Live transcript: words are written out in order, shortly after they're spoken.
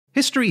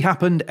History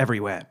happened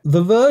everywhere.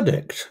 The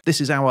verdict. This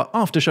is our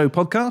after-show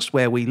podcast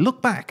where we look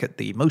back at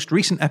the most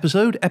recent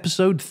episode,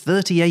 episode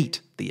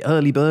 38, the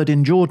early bird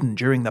in Jordan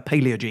during the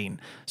Paleogene.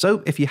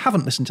 So if you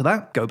haven't listened to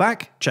that, go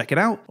back, check it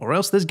out, or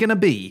else there's gonna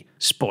be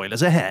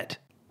spoilers ahead.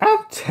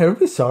 I'm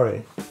terribly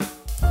sorry.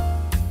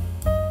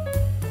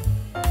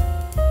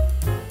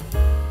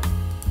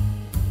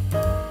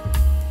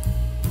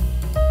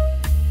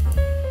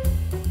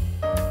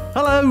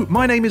 Hello,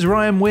 my name is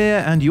Ryan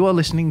Weir, and you are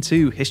listening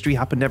to History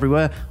Happened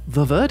Everywhere,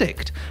 The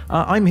Verdict.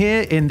 I'm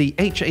here in the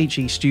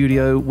HHE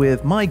studio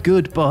with my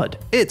good bud.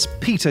 It's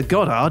Peter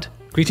Goddard.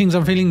 Greetings,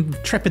 I'm feeling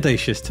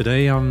trepidatious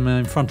today. I'm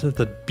in front of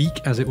the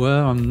beak, as it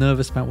were. I'm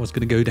nervous about what's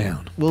going to go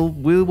down. Well,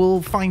 we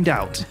will find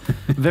out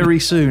very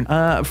soon.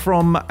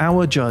 From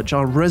our judge,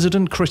 our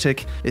resident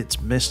critic, it's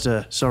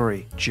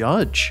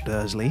Judge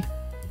Dersley.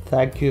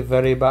 Thank you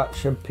very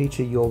much, and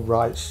Peter, you're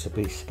right to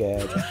be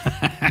scared.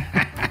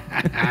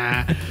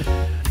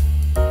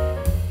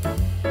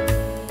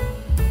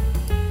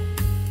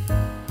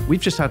 We've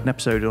just had an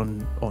episode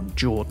on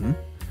Jordan,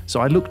 so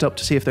I looked up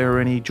to see if there were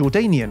any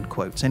Jordanian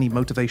quotes, any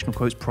motivational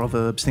quotes,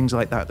 proverbs, things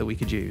like that we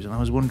could use, and I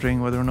was wondering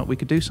whether or not we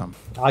could do some.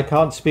 I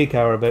can't speak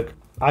Arabic.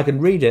 I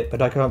can read it,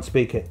 but I can't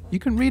speak it. You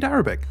can read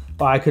Arabic?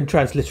 But I can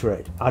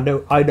transliterate. I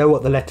know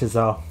what the letters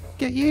are.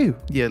 Get you,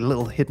 your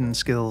little hidden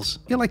skills.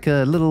 You're like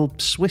a little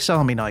Swiss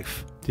Army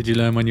knife. Did you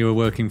learn when you were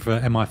working for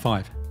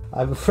MI5?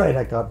 I'm afraid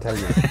I can't tell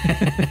you.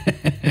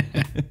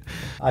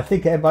 I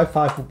think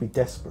MI5 would be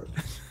desperate.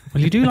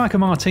 Well, you do like a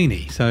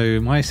martini,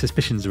 so my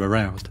suspicions are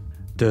aroused.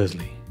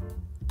 Dersley.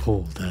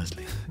 Paul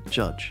Dersley.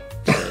 Judge.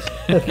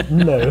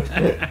 No.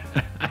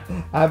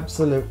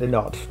 Absolutely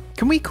not.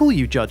 Can we call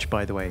you Judge,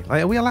 by the way?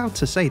 Like, are we allowed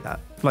to say that?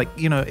 Like,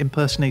 you know,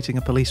 impersonating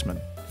a policeman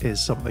is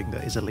something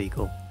that is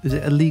illegal. Is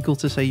it illegal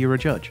to say you're a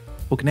judge?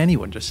 Or can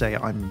anyone just say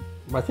I'm...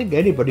 I think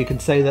anybody can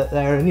say that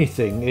they're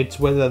anything. It's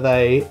whether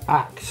they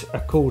act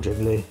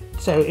accordingly.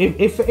 So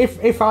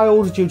if I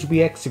ordered you to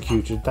be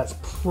executed, that's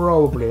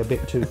probably a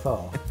bit too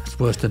far. That's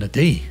worse than a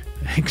D.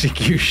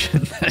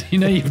 Execution. You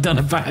know you've done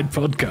a bad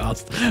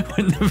podcast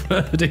when the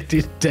verdict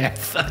is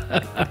death.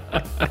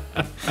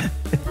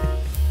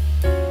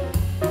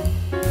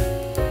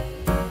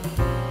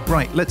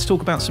 Right, let's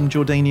talk about some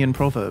Jordanian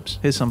proverbs.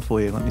 Here's some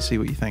for you. Let me see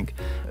what you think.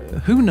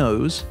 Who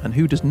knows and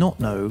who does not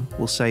know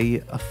will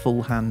say a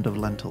full hand of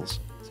lentils.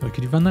 So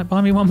could you run that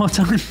by me one more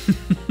time?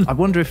 I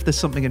wonder if there's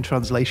something in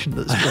translation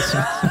that's just...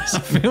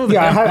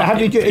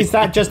 Is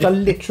that just a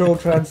literal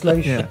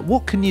translation? Yeah.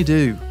 What can you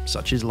do?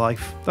 Such is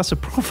life. That's a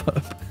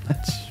proverb.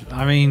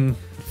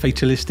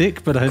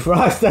 Fatalistic, but...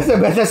 Christ,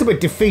 that's a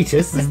bit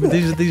defeatist, isn't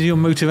it? These are your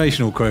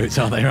motivational quotes,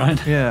 aren't they, right?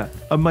 Yeah.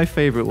 And my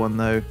favourite one,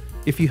 though,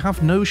 if you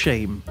have no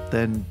shame,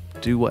 then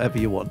do whatever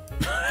you want.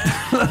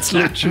 That's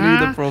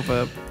literally the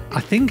proverb. I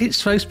think it's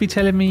supposed to be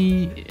telling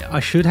me I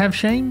should have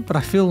shame, but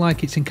I feel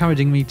like it's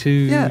encouraging me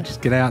to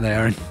just get out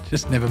there and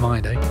just never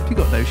mind, eh? If you've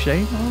got no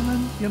shame,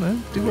 well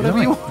then, do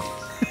whatever you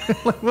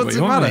want. Like, what's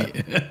the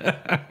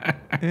matter?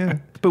 Yeah.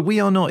 But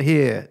we are not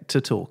here to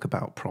talk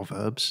about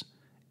proverbs.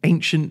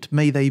 Ancient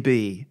may they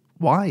be,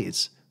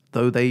 wise,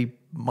 though they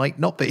might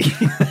not be.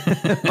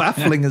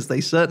 Baffling as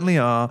they certainly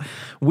are.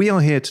 We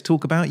are here to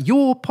talk about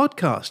your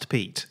podcast,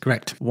 Pete.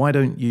 Correct. Why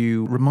don't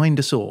you remind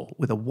us all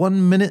with a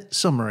 1-minute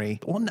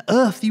summary what on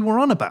earth you were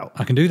on about?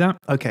 I can do that.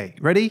 Okay,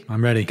 ready?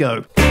 I'm ready.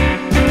 Go.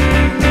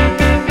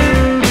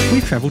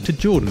 We've travelled to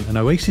Jordan, an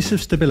oasis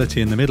of stability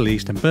in the Middle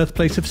East and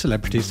birthplace of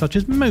celebrities such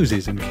as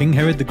Moses and King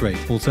Herod the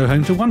Great. Also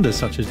home to wonders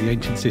such as the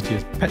ancient city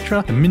of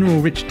Petra, the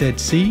mineral-rich Dead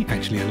Sea,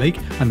 actually a lake,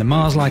 and the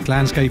Mars-like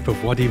landscape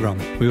of Wadi Rum.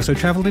 We also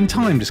travelled in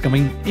time,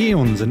 discovering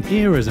eons and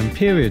eras and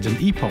periods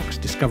and epochs,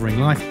 discovering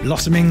life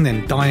blossoming,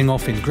 then dying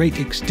off in great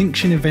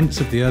extinction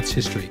events of the Earth's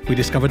history. We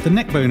discovered the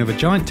neckbone of a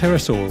giant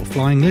pterosaur or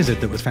flying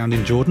lizard that was found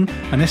in Jordan,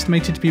 and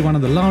estimated to be one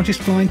of the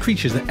largest flying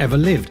creatures that ever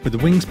lived, with a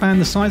wingspan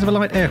the size of a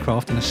light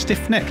aircraft and a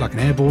stiff neck like an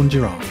airborne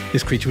giraffe.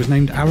 This creature was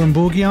named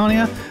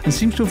Aramborgiania and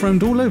seems to have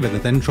roamed all over the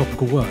then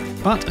tropical world.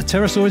 But a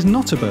pterosaur is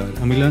not a bird,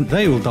 and we learnt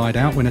they all died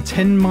out when a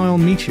 10-mile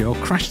meteor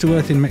crashed to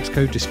Earth in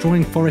Mexico,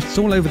 destroying forests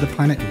all over the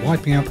planet and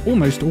wiping out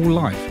almost all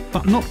life.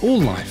 But not all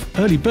life.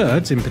 Early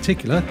birds, in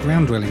particular,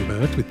 ground-dwelling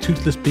birds with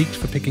toothless beaks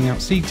for picking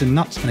out seeds and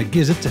nuts and a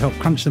gizzard to help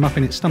crunch them up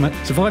in its stomach,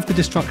 survived the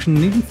destruction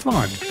and even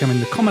thrived, becoming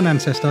the common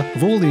ancestor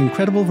of all the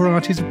incredible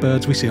varieties of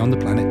birds we see on the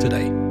planet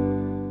today.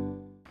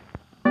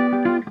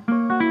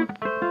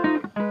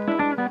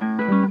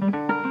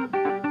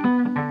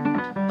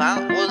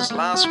 That was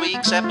last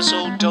week's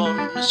episode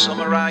done,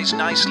 summarised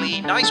nicely.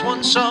 Nice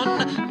one,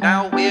 son.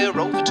 Now we're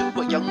over to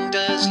a young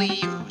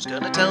Dersley, who's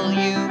gonna tell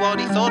you what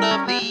he thought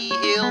of thee.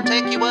 He'll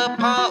take you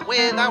apart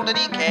without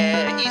any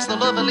care. He's the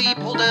lovely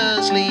Paul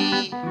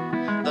Dersley.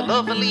 The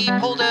lovely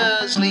Paul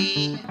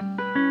Dersley.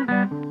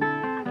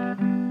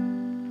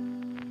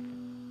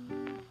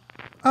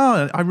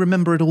 Oh, I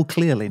remember it all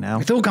clearly now.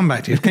 It's all come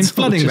back to you. It came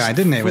flooding back,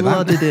 didn't it? With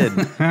flooded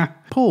in.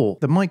 Paul,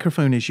 the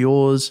microphone is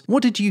yours.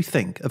 What did you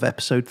think of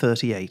episode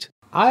 38?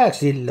 I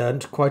actually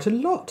learned quite a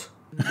lot.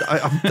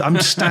 I'm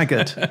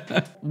staggered.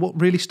 What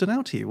really stood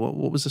out to you?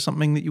 What was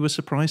something that you were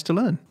surprised to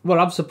learn? Well,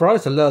 I'm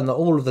surprised to learn that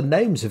all of the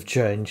names have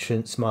changed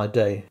since my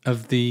day.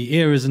 Of the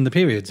eras and the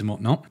periods and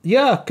whatnot.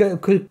 Yeah,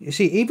 you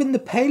see, even the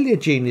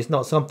Paleogene is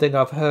not something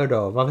I've heard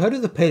of. I've heard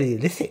of the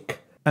Paleolithic.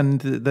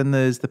 And then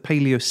there's the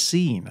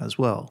Paleocene as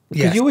well.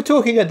 Because you were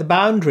talking at the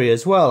boundary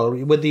as well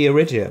with the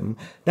iridium.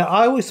 Now,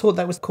 I always thought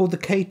that was called the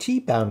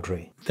KT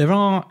boundary. There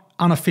are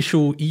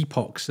unofficial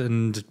epochs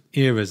and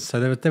eras. So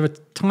there are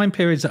time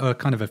periods that are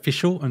kind of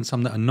official and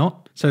some that are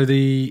not. So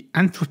the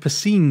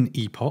Anthropocene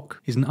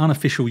epoch is an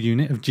unofficial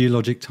unit of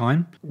geologic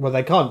time. Well,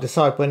 they can't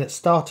decide when it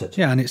started.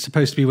 Yeah, and it's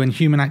supposed to be when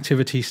human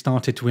activity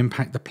started to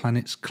impact the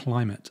planet's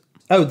climate.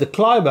 Oh, the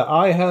climate.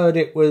 I heard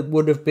it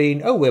would have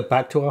been... Oh, we're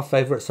back to our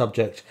favourite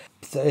subject.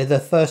 The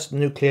first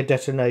nuclear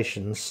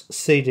detonations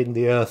seeding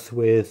the Earth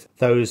with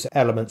those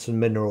elements and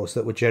minerals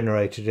that were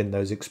generated in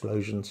those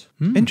explosions.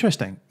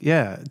 Interesting.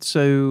 Yeah.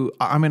 So,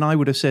 I mean, I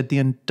would have said the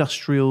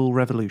Industrial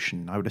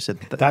Revolution. I would have said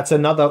that. That's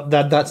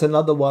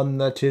another one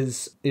that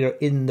is,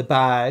 in the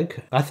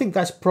bag. I think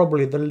that's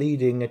probably the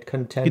leading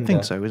contender. You'd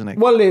think so, isn't it?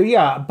 Well,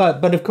 yeah,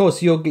 but of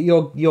course you're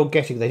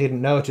getting. They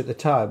didn't know it at the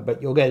time,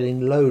 but you're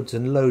getting loads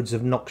and loads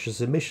of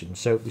noxious emissions.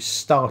 So it was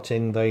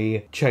starting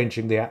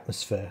changing the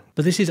atmosphere.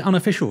 But this is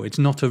unofficial. It's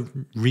not a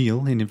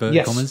real, in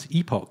inverted commas,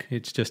 epoch.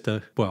 It's just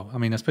I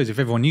suppose if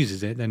everyone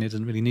uses it, then it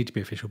doesn't really need to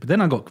be official. But then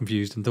I got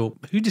confused and thought,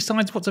 who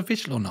decides what's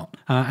official or not?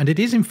 And it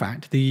is, in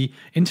fact, the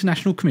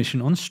International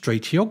Commission on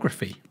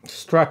Stratigraphy.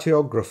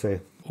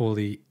 Stratigraphy. Or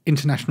the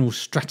International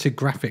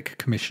Stratigraphic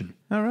Commission.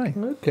 All right.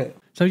 Okay.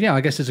 So, yeah,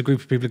 I guess there's a group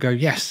of people who go,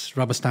 yes,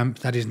 rubber stamp,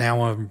 that is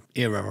now an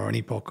era or an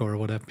epoch or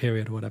whatever,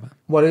 period or whatever.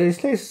 Well,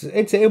 it's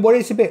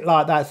a bit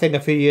like that thing a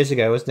few years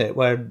ago, wasn't it?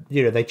 Where,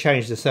 they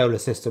changed the solar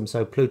system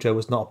so Pluto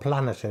was not a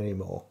planet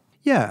anymore.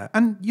 Yeah,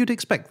 and you'd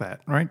expect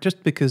that, right?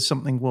 Just because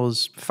something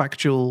was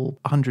factual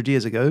 100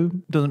 years ago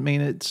doesn't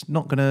mean it's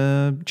not going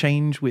to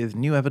change with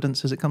new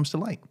evidence as it comes to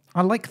light.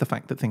 I like the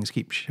fact that things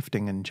keep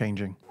shifting and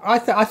changing. I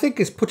think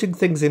it's putting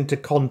things into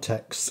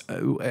context.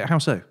 How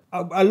so?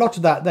 A lot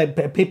of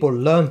that, people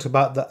learnt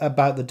about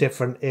the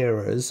different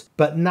eras,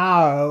 but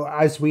now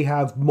as we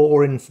have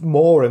more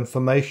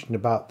information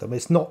about them,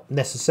 it's not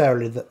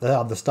necessarily that the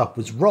other stuff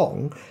was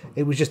wrong.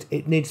 It was just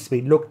it needs to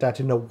be looked at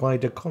in a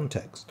wider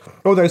context.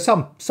 Although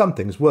some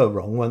things were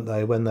wrong, weren't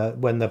they? When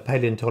the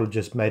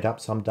paleontologists made up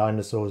some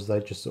dinosaurs,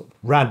 they just sort of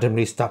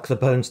randomly stuck the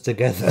bones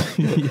together.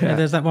 Yeah,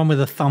 there's that one with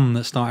a thumb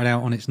that started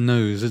out on its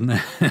nose, isn't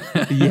there?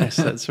 Yes,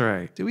 that's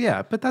right.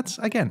 Yeah, but that's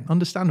again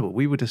understandable.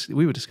 We were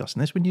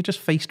discussing this when you're just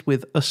faced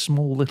with a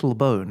small little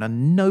bone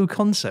and no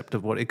concept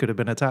of what it could have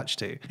been attached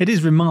to. It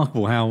is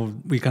remarkable how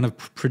we kind of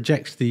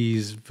project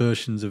these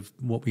versions of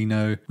what we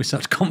know with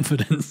such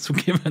confidence,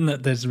 given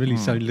that there's really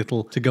so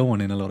little to go on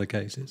in a lot of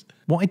cases.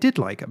 What I did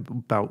like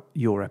about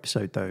your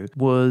episode, though,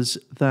 was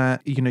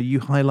that,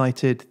 you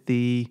highlighted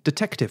the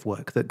detective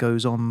work that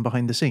goes on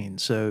behind the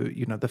scenes. So,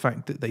 the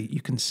fact that you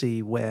can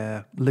see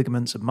where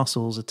ligaments and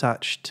muscles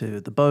attach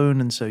to the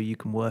bone, and so you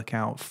can work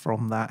out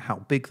from that how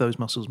big those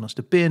muscles must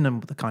have been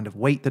and the kind of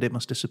weight that it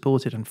must have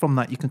supported. And from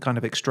that, you can kind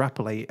of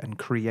extrapolate and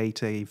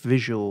create a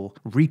visual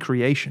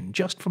recreation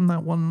just from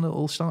that one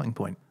little starting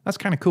point. That's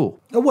kind of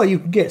cool. Well, you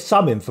can get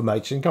some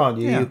information, can't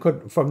you? Yeah. You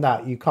could from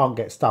that. You can't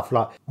get stuff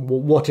like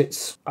what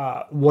its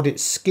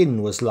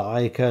skin was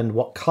like and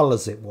what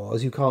colours it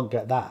was. You can't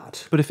get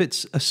that. But if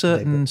it's a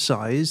certain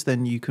size,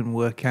 then you can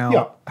work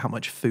out how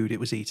much food it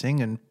was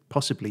eating and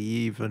possibly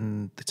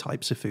even the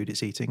types of food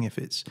it's eating. If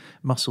its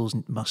muscles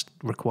must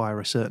require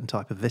a certain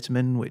type of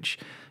vitamin, which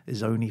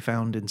is only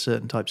found in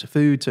certain types of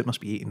food, so it must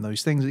be eating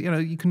those things.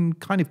 You can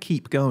kind of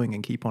keep going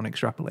and keep on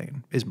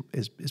extrapolating.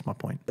 Is my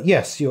point?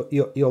 Yes,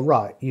 you're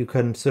right. You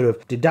can sort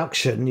of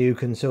deduction. You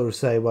can sort of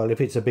say, well,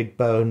 if it's a big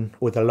bone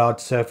with a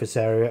large surface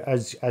area,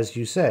 as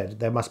you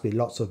said, there must be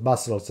lots of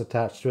muscles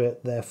attached to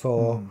it.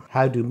 Therefore,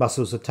 how do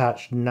muscles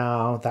attach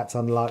now? That's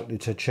unlikely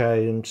to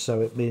change.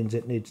 So it means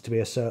it needs to be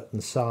a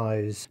certain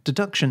size.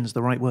 Deduction's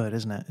the right word,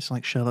 isn't it? It's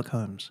like Sherlock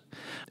Holmes.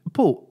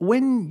 Paul,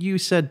 when you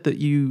said that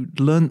you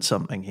learnt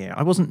something here,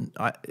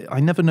 I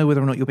never know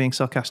whether or not you're being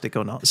sarcastic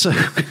or not. So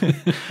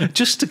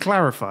just to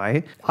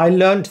clarify. I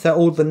learnt that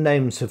all the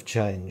names have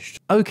changed.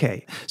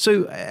 Okay.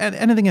 So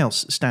anything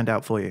else stand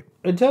out for you?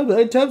 In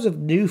terms of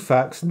new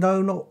facts,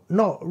 no,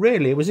 not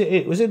really.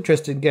 It was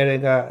interesting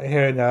hearing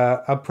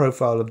a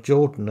profile of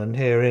Jordan and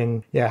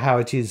hearing how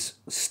it is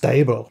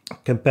stable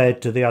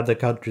compared to the other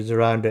countries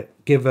around it,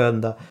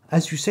 given the,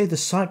 as you say, the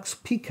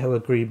Sykes-Picot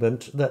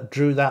Agreement that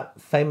drew that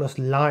famous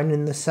line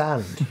in the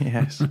sand.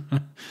 Yes.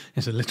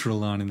 It's a literal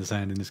line in the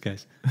sand in this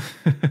case.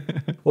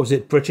 Or was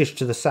it British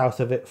to the south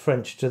of it,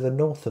 French to the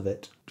north of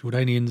it?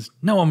 Jordanians,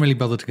 no one really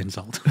bothered to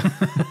consult.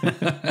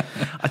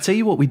 I tell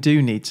you what we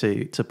do need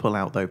to pull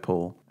out though,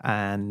 Paul,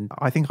 and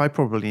I think I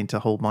probably need to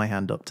hold my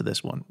hand up to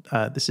this one.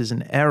 This is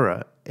an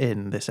error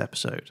in this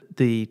episode.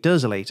 The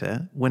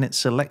Derslator, when it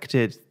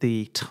selected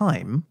the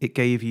time, it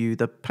gave you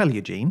the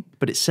Paleogene,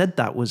 but it said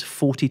that was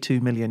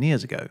 42 million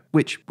years ago,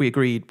 which we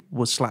agreed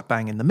was slap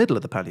bang in the middle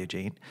of the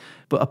Paleogene.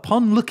 But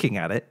upon looking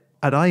at it,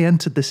 and I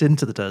entered this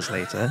into the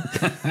Derslator,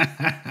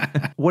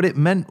 what it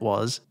meant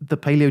was the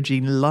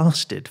Paleogene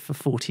lasted for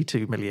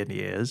 42 million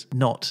years,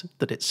 not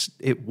that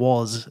it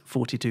was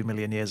 42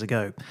 million years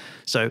ago.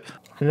 So,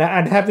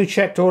 and have you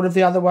checked all of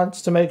the other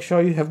ones to make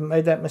sure you haven't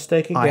made that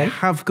mistake again? I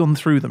have gone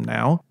through them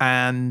now,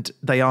 and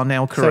they are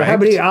now correct. So how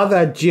many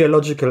other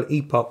geological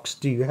epochs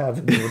do you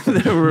have?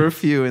 There were a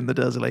few in the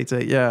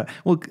Derslator, yeah.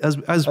 Well,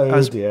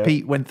 as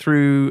Pete went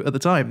through at the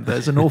time,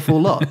 there's an awful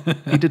lot.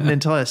 He did an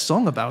entire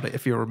song about it,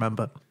 if you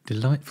remember.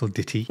 Delightful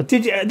ditty.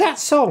 That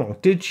song,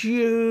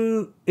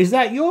 is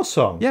that your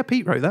song? Yeah,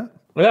 Pete wrote that.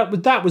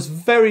 That was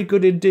very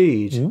good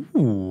indeed.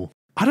 Ooh.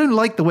 I don't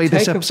like the way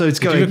this episode's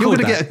going. You're going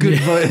to get a good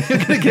you're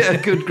going to get a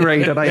good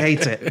grade, and I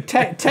hate it.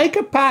 Take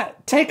a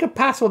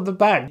pat on the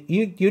back.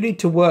 You need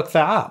to work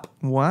that up.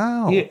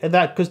 Wow.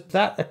 Because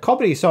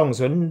comedy songs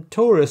are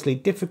notoriously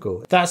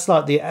difficult. That's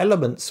like the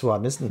Elements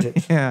one, isn't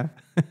it? Yeah.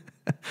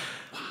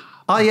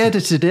 I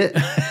edited it.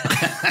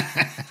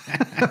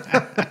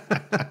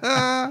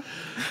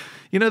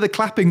 You know, the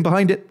clapping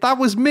behind it, that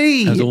was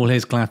me. That was all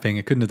his clapping.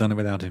 I couldn't have done it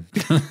without him.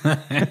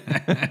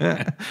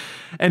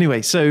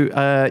 Anyway, so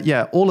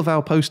all of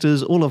our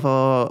posters, all of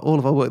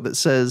our work that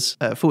says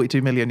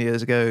 42 million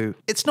years ago,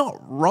 it's not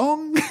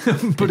wrong,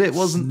 but it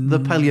wasn't the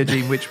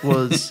Paleogene, which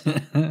was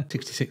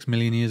 66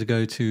 million years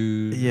ago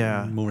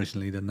to more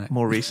recently than that.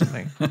 More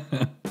recently.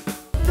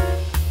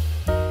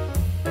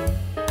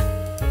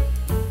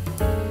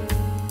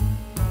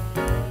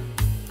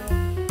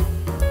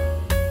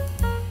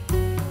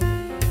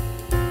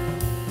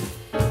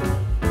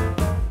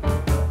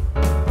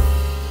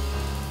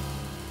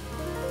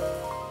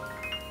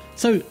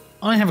 So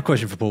I have a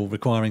question for Paul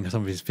requiring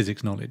some of his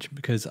physics knowledge,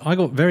 because I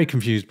got very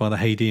confused by the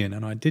Hadean,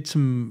 and I did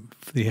some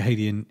for the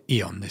Hadean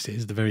eon. This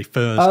is the very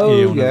first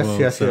eon of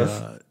world's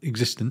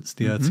existence,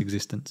 the Earth's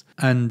existence.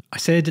 And I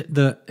said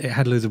that it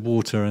had loads of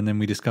water, and then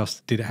we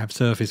discussed, did it have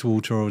surface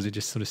water, or was it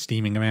just sort of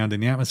steaming around in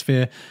the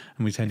atmosphere?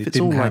 And we said it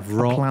didn't have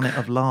rock. It's all like a planet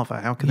of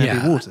lava. How can there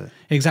be water?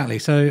 Exactly.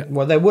 So,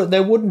 well, there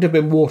wouldn't have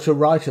been water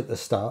right at the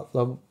start.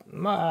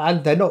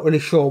 And they're not really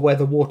sure where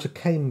the water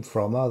came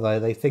from, are they?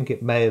 They think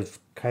it may have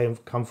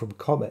come from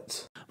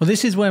comets. Well,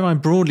 this is where I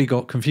broadly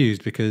got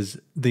confused, because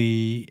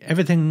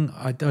everything,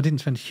 I didn't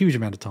spend a huge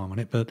amount of time on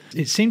it, but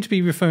it seemed to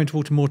be referring to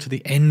water more to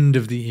the end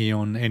of the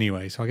eon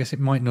anyway, so I guess it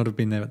might not have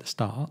been there at the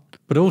start.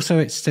 But also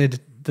it said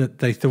that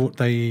they thought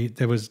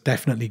there was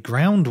definitely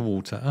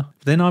groundwater.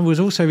 Then I was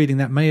also reading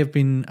that may have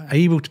been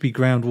able to be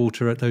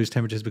groundwater at those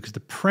temperatures because the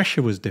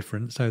pressure was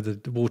different, so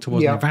the water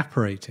wasn't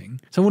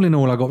evaporating. So all in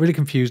all, I got really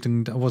confused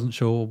and I wasn't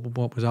sure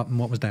what was up and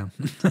what was down.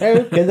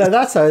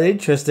 That's an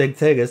interesting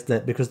thing, isn't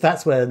it? Because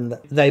that's when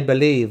they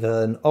believe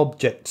an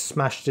object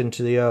smashed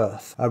into the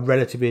Earth, a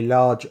relatively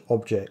large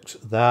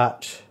object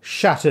that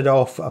shattered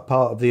off a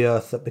part of the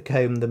Earth that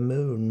became the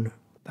Moon.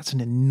 That's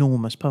an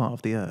enormous part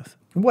of the Earth.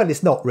 Well,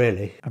 it's not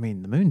really. I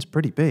mean, the moon's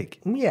pretty big.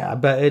 Yeah,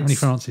 but it's... How many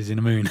Frances in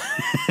a moon?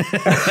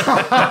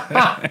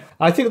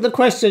 I think the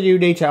question you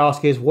need to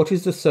ask is, what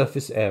is the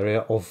surface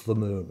area of the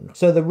moon?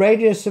 So the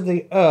radius of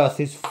the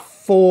Earth is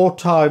 4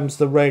 times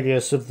the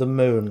radius of the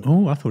moon.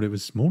 Oh, I thought it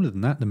was smaller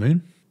than that, the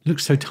moon. It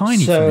looks so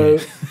tiny for me.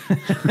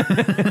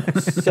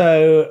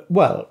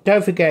 Well,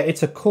 don't forget,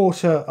 it's a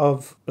quarter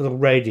of the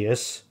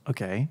radius.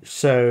 Okay.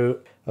 So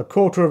a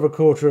quarter of a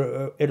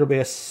quarter, it'll be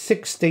a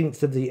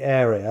 16th of the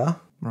area.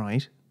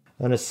 Right.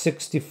 And a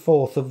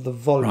 64th of the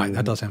volume. Right,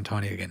 that does sound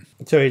tiny again.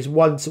 So it's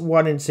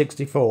 1 in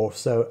 64.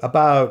 So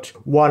about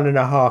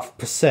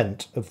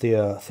 1.5% of the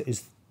Earth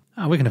is...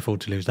 We can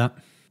afford to lose that.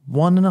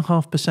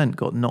 1.5%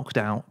 got knocked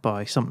out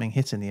by something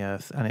hitting the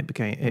Earth, and it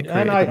became...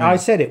 And I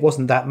said it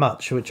wasn't that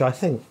much, which I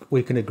think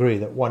we can agree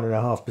that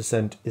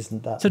 1.5%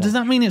 isn't that much. So does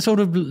that mean it sort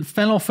of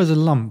fell off as a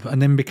lump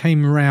and then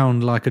became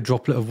round like a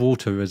droplet of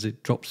water as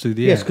it drops through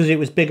the air? Yes, because it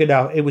was big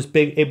enough. It was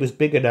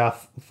big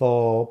enough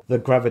for the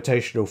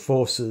gravitational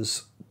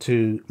forces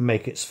to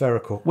make it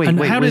spherical. Wait,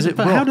 was it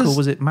rock or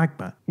was it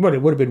magma? Well,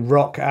 it would have been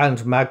rock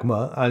and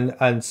magma,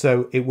 and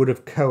so it would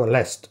have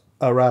coalesced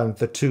around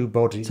the two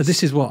bodies. So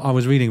this is what I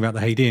was reading about the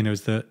Hadean,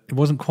 was that it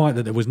wasn't quite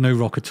that there was no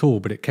rock at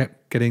all, but it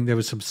kept getting, there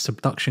was some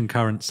subduction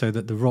current so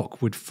that the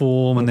rock would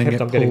form and then get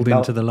pulled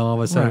into the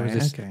lava. So it was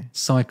this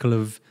cycle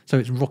of, so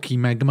it's rocky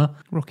magma.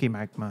 Rocky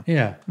magma.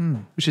 Yeah.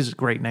 Which is a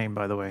great name,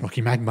 by the way.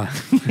 Rocky magma.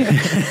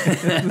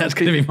 That's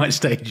going to be my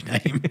stage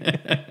name.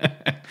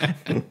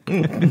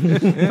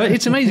 But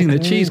it's amazing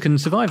that cheese can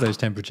survive those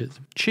temperatures.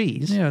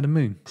 Cheese? Yeah, the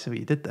moon. See what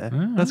you did there.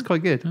 That's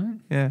quite good.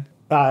 Yeah.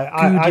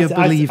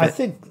 I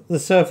think the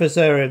surface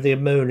area of the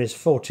moon is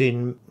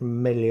 14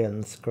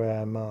 million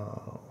square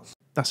miles.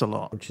 That's a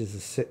lot. Which is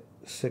the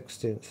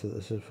 16th of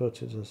this.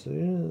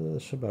 14,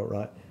 that's about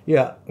right.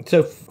 Yeah,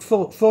 so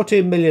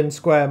 14 million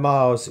square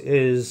miles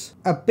is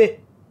a bit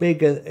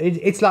bigger.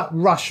 It's like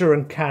Russia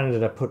and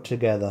Canada put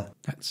together.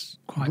 That's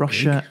quite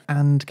Russia big.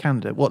 And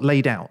Canada. What,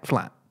 laid out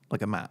flat?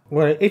 Like a map?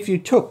 Well, if you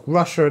took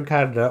Russia and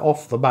Canada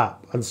off the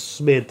map and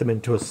smeared them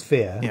into a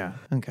sphere,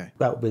 that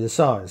would be the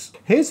size.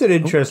 Here's an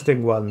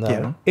interesting one, though.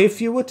 Yeah.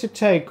 If you were to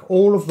take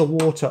all of the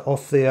water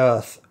off the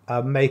Earth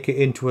make it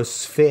into a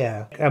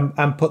sphere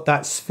and put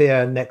that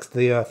sphere next to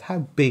the Earth, how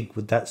big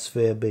would that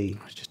sphere be?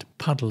 It's just a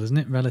puddle, isn't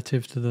it,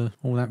 relative to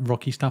all that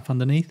rocky stuff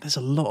underneath? There's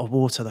a lot of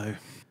water, though.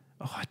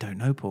 Oh, I don't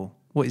know, Paul.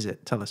 What is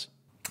it? Tell us.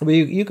 Well,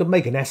 you can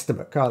make an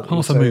estimate, can't you?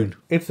 Half a moon.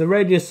 If the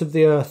radius of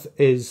the Earth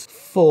is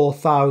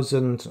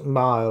 4,000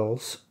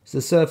 miles,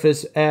 the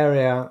surface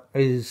area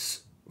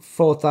is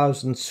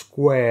 4,000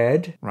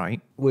 squared.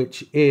 Right.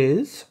 Which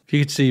is... If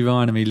you could see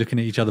Ryan and me looking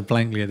at each other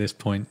blankly at this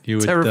point, you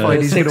would...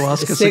 Terrified he's going to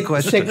ask us a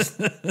question.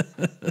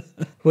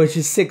 Which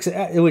is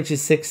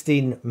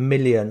 16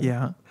 million.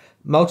 Yeah.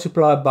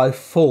 Multiplied by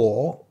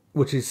 4,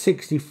 which is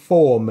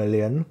 64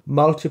 million,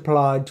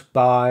 multiplied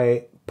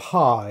by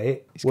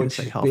pi, which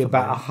would be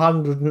about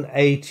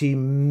 180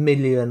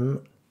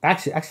 million.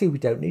 Actually, we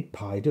don't need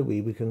pi, do we?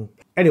 We can...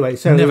 Anyway,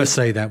 so... Never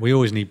say that. We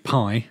always need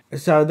pi.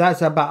 So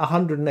that's about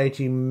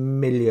 180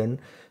 million.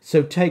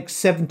 So take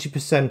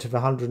 70% of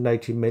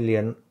 180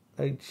 million.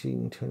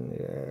 18,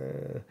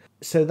 20...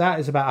 So that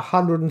is about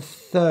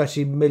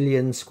 130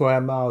 million square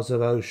miles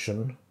of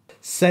ocean.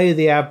 Say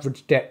the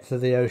average depth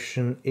of the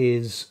ocean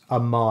is a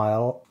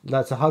mile.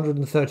 That's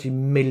 130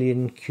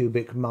 million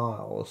cubic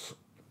miles.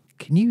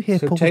 Can you hear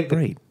Paul's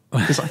brain?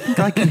 Because I think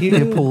I can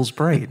hear Paul's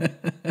brain.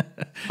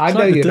 I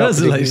know you're not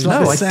going to use this.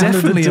 No, I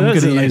definitely am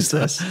going to use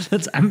this.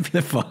 Let's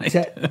amplify.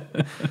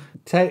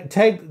 Take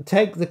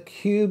the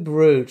cube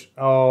root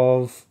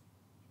of...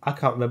 I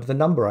can't remember the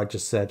number I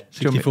just said.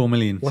 64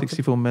 million.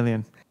 64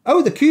 million.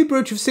 Oh, the cube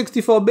root of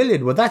 64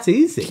 million. Well, that's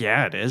easy.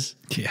 Yeah, it is.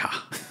 Yeah.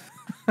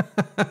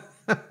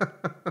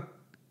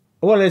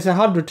 Well, it's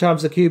 100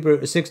 times the cube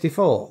root of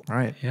 64.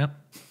 Right. Yep.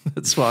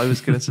 That's what I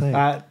was going to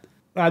say.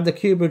 And the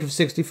cube root of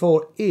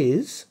 64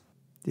 is...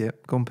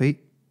 Yep. Go on, Pete.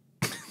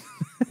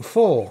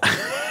 4.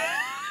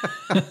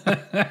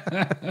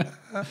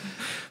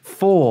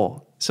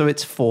 4. So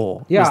it's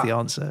 4 Yeah. was the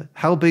answer.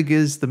 How big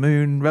is the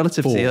moon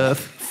relative to the Earth?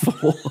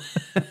 4.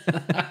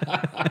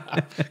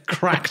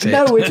 Cracked it.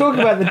 No, we're talking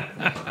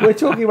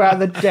about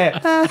the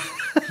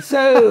depth.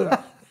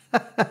 So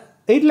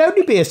it'll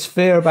only be a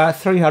sphere about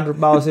 300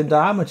 miles in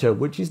diameter,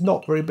 which is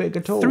not very big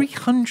at all.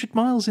 300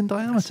 miles in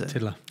diameter.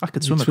 Tiddler. I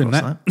could swim across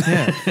that.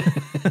 Yeah.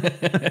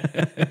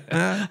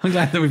 I'm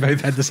glad that we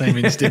both had the same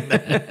instinct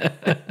there.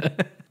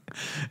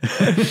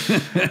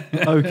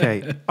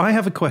 Okay. I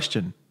have a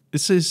question.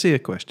 This is a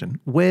question.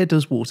 Where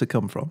does water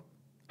come from?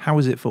 How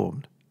is it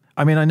formed?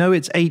 I mean, I know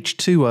it's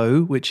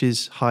H2O, which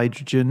is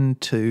hydrogen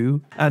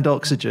 2 and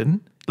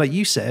oxygen. Like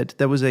you said,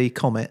 there was a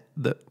comet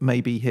that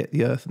maybe hit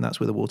the Earth and that's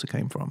where the water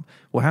came from.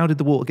 Well, how did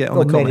the water get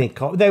on the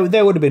comet?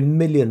 There would have been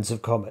millions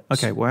of comets.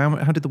 Okay, well,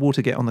 how did the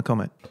water get on the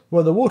comet?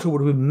 Well, the water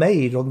would have been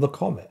made on the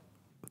comet.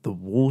 The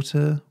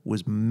water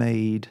was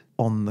made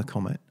on the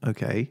comet.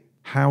 Okay.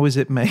 How is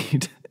it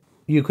made?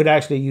 You could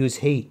actually use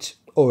heat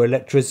or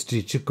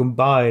electricity to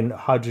combine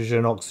hydrogen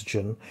and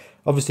oxygen.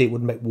 Obviously, it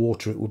would make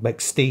water, it would make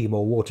steam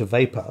or water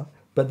vapor.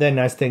 But then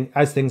as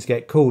things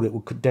get cooled, it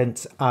will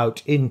condense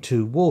out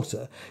into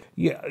water.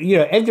 You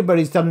know,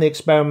 everybody's done the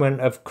experiment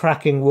of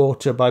cracking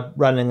water by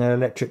running an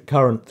electric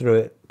current through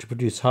it to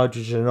produce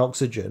hydrogen and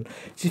oxygen.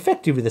 It's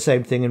effectively the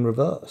same thing in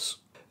reverse.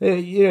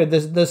 You know,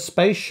 the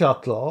space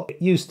shuttle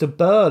used to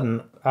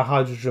burn a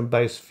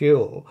hydrogen-based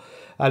fuel,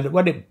 and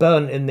when it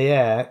burnt in the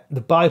air,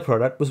 the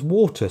byproduct was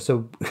water.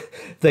 So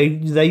they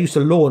used to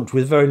launch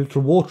with very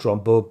little water on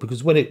board,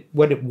 because when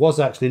it was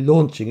actually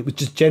launching, it was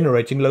just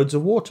generating loads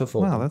of water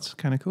for them. Wow, that's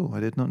kind of cool.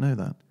 I did not know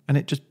that. And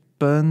it just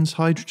burns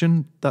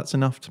hydrogen. That's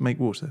enough to make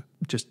water.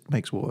 It just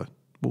makes water.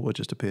 Water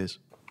just appears.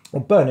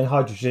 Well, burning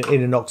hydrogen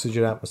in an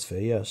oxygen atmosphere,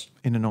 yes.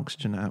 In an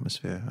oxygen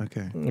atmosphere,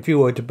 okay. If you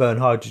were to burn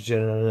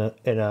hydrogen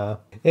in a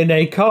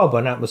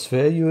carbon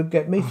atmosphere, you would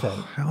get methane.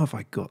 Oh, how have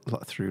I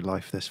got through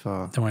life this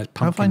far? Don't worry, it's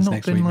Have I pumpkins not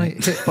next been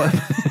week. hit by...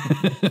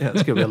 Yeah,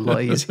 it's going to be a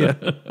lot easier.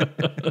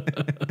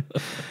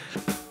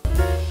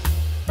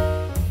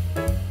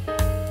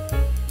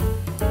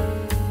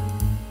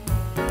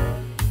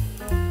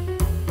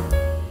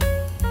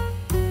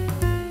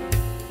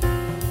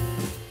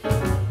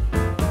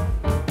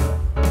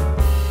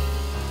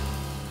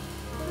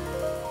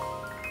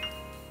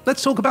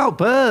 Let's talk about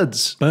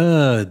birds.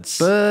 Birds.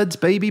 Birds,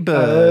 baby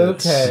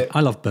birds. Okay. I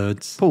love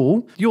birds.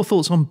 Paul, your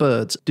thoughts on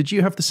birds. Did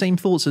you have the same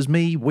thoughts as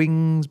me?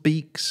 Wings,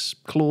 beaks,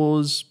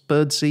 claws,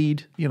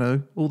 birdseed, you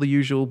know, all the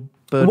usual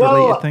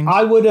bird-related things?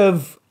 I would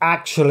have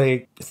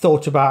actually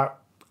thought about,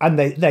 and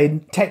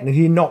they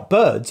technically not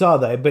birds, are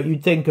they? But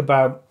you'd think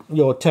about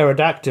your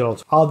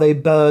pterodactyls. Are they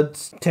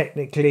birds?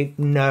 Technically,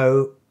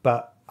 no.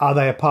 But are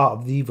they a part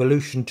of the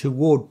evolution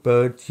toward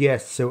birds?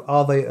 Yes. So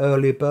are they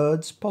early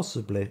birds?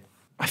 Possibly.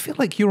 I feel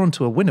like you're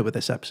onto a winner with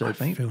this episode,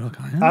 mate. I feel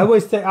like I am. I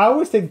always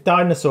think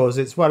dinosaurs.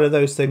 It's one of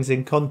those things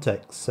in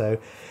context. So,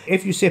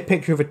 if you see a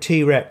picture of a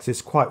T-Rex,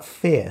 it's quite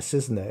fierce,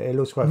 isn't it? It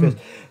looks quite fierce.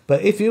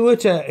 But if you were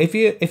to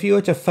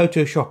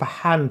Photoshop a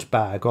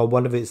handbag on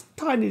one of its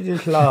tiny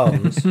little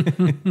arms,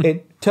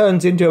 it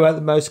turns into about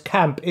the most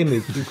camp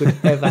image you could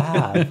ever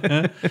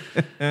have.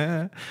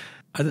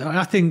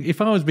 I think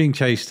if I was being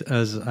chased,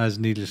 as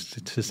needless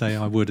to say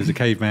I would, as a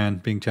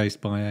caveman being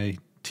chased by a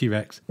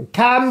T-Rex.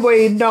 Can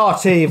we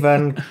not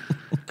even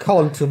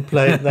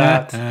contemplate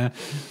that?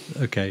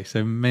 Okay,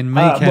 so men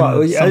may can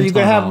you're going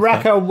to have after.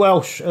 Raquel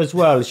Welch as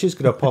well. She's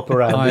going to pop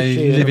around. I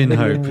live in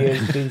hope.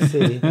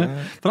 BC.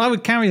 But I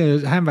would carry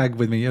a handbag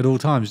with me at all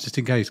times, just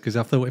in case, because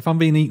I thought if I'm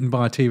being eaten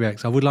by a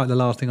T-Rex, I would like the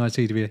last thing I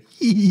see to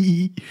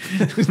be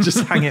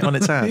Just hang it on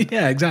its hand.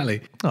 Yeah,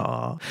 exactly.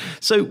 Aww.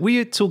 So we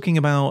are talking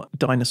about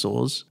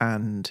dinosaurs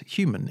and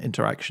human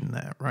interaction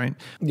there, right?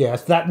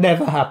 Yes, that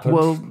never happened.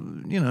 Well,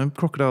 you know,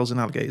 crocodiles and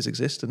alligators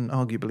exist, and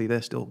arguably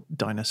they're still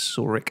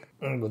dinosauric.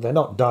 Well, they're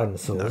not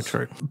dinosaurs. No,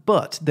 true.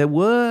 But there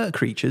were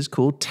creatures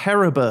called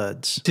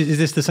terror-birds. Is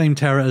this the same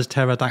terror as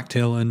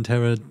pterodactyl and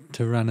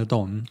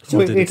pteranodon? So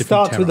it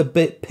starts with a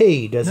bit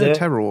P, does it?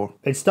 Terror.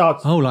 It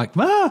starts... Oh, like,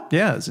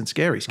 Yeah, it's in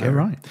scary. Oh,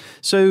 right.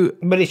 So,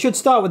 But it should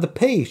start with a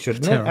P,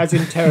 shouldn't it? As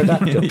in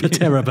pterodactyl. the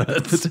terror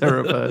birds. the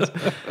terror-birds.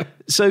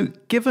 So,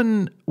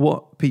 given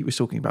what Pete was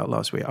talking about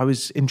last week, I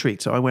was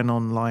intrigued. So I went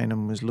online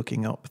and was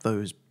looking up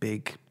those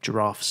big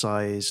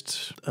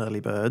giraffe-sized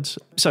early birds.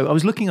 So I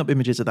was looking up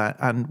images of that,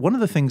 and one of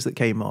the things that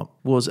came up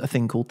was a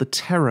thing called the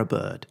terror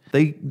bird.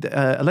 They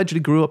allegedly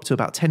grew up to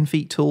about 10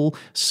 feet tall,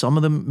 some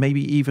of them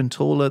maybe even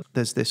taller.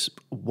 There's this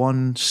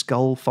one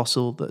skull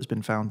fossil that has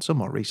been found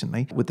somewhat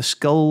recently, with the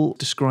skull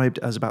described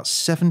as about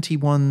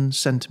 71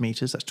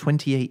 centimetres, that's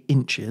 28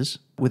 inches,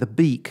 with a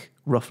beak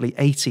roughly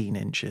 18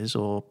 inches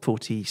or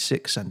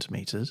 46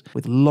 centimetres,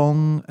 with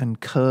long and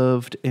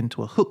curved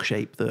into a hook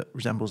shape that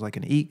resembles like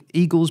an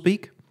eagle's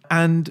beak.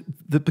 And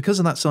because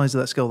of that size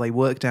of that skull, they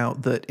worked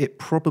out that it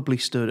probably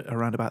stood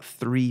around about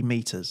 3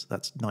 metres.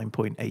 That's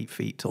 9.8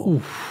 feet tall.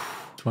 Oof.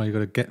 That's why you've got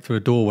to get through a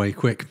doorway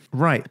quick.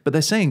 Right. But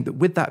they're saying that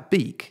with that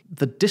beak,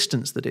 the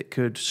distance that it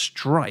could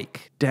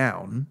strike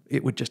down,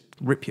 it would just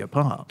rip you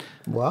apart.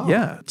 Wow.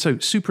 Yeah. So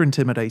super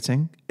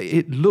intimidating.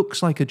 It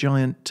looks like a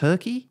giant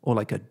turkey or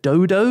like a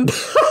dodo.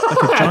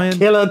 Like a giant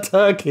killer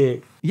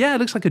turkey. Yeah, it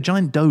looks like a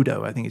giant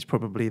dodo. I think it's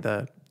probably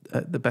the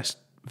best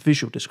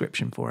visual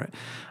description for it.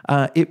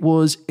 It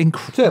was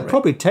incredible. So it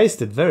probably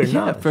tasted very nice.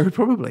 Yeah, very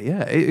probably,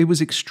 yeah. It was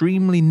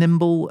extremely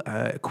nimble,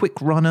 a quick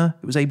runner.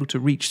 It was able to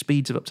reach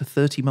speeds of up to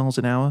 30 miles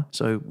an hour,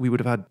 so we would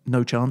have had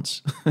no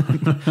chance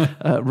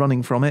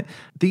running from it.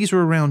 These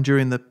were around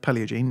during the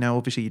Paleogene. Now,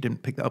 obviously, you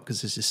didn't pick that up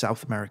because this is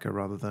South America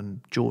rather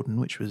than Jordan,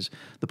 which was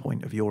the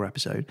point of your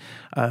episode.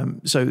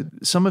 So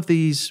some of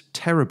these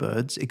terror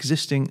birds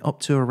existing up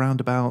to around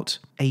about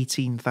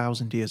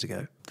 18,000 years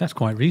ago. That's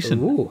quite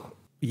recent. Ooh.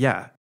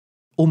 Yeah.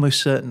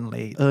 Almost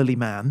certainly, early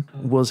man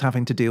was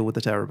having to deal with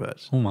the terror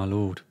birds. Oh my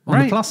lord! On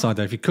the plus side,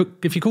 though, if you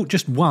caught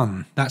just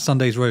one, that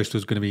Sunday's roast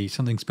was going to be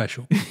something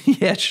special.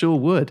 Yeah, sure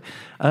would.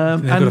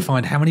 They've got to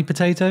find how many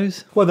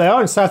potatoes? Well, they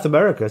are in South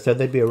America, so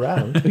they'd be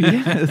around.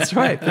 Yeah, that's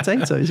right,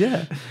 potatoes.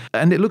 Yeah,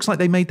 and it looks like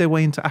they made their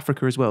way into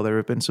Africa as well. There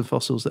have been some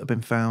fossils that have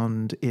been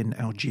found in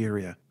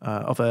Algeria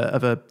of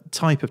a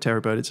type of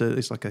terror bird.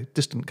 It's like a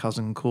distant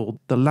cousin called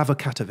the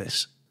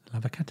lavacatavis.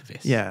 Lavacatavis.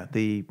 Yeah,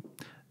 the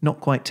not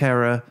quite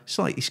terror,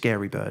 slightly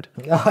scary bird.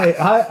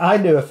 I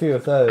knew a few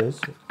of those.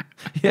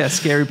 Yeah,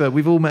 scary bird.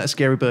 We've all met a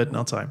scary bird in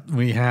our time.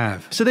 We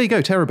have. So there you go,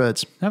 terror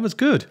birds. That was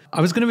good. I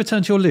was going to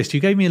return to your list.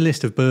 You gave me a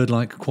list of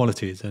bird-like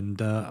qualities,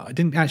 and I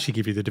didn't actually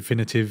give you the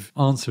definitive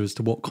answer as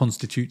to what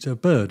constitutes a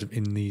bird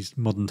in these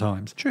modern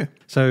times. True.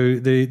 So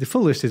the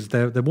full list is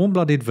they're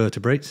warm-blooded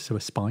vertebrates, so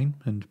a spine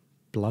and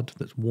blood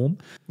that's warm.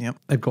 Yep.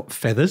 They've got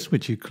feathers,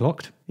 which you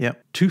clocked.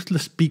 Yep.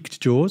 Toothless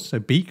beaked jaws, so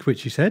beak,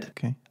 which you said.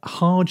 Okay.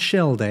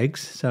 Hard-shelled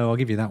eggs, so I'll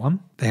give you that one.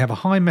 They have a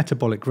high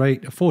metabolic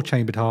rate, a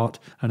 4-chambered heart,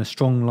 and a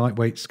strong,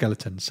 lightweight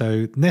skeleton.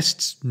 So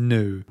nests,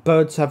 no.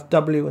 Birds have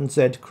W and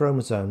Z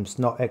chromosomes,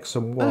 not X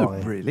and Y.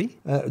 Oh, really?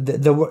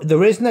 The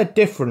reason they're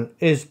different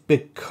is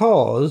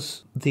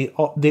because the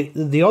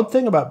odd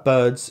thing about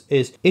birds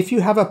is if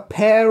you have a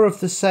pair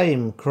of the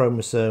same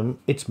chromosome,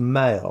 it's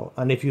male,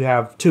 and if you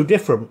have two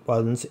different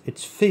ones,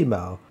 it's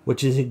female,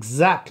 which is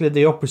exactly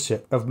the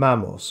opposite of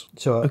mammals.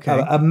 So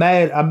a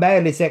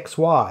male is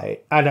XY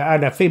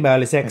and a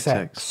female is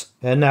XX.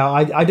 And now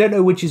I don't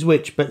know which is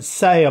which, but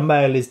say a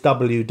male is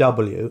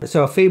WW,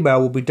 so a female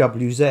will be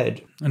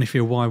WZ. And if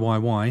you're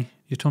YYY,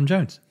 you're Tom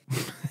Jones.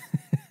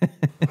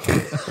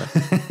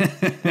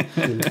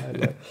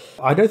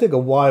 I don't think a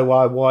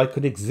YYY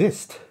could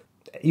exist.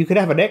 You could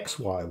have an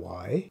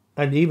XYY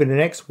and even an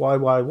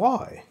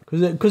XYYY.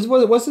 Because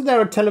wasn't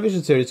there a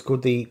television series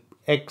called the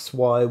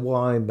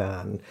XYY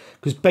Man?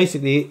 Because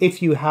basically,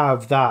 if you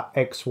have that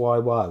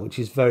XYY, which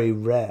is very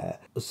rare,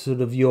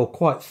 sort of you're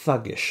quite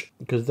thuggish.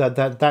 Because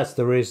that's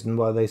the reason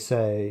why they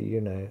say,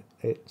 you know,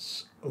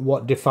 it's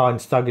what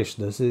defines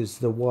thuggishness is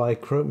the Y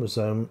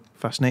chromosome.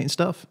 Fascinating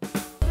stuff.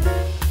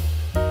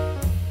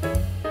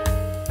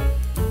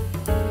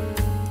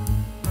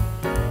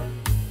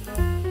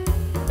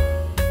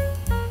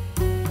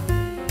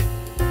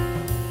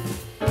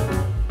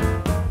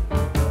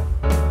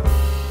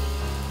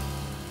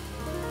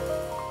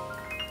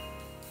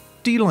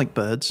 Do you like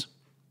birds?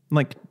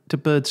 Like, do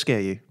birds scare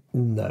you?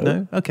 No.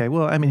 No? Okay,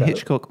 well, I mean,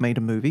 Hitchcock made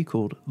a movie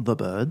called The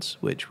Birds,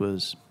 which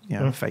was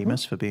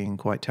famous for being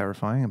quite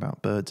terrifying,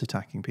 about birds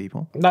attacking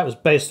people. That was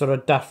based on a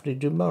Daphne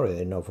du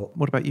Maurier novel.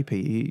 What about you,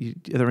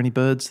 Pete? Are there any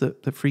birds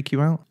that freak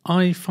you out?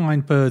 I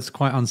find birds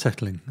quite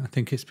unsettling. I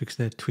think it's because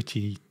they're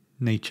twitchy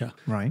nature.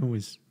 Right.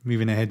 Always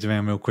moving their heads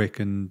around real quick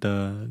and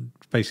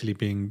basically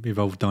being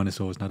evolved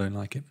dinosaurs, and I don't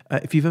like it.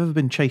 If you've ever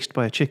been chased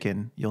by a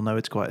chicken, you'll know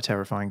it's quite a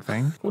terrifying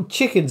thing. Well,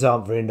 chickens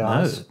aren't very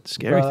nice. No,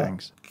 scary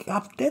things.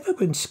 I've never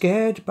been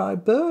scared by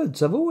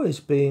birds. I've always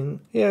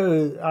been,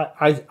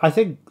 I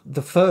think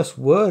the first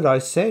word I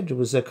said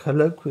was a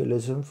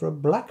colloquialism for a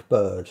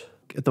blackbird.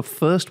 The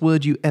first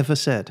word you ever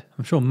said.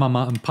 I'm sure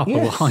Mama and Papa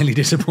were highly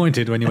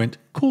disappointed when you went,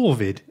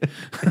 Corvid.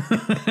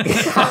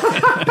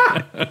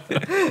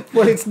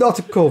 Well, it's not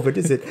a corvid,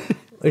 is it?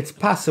 It's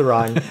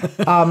passerine.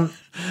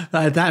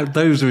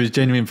 Those were his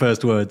genuine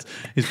first words.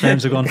 His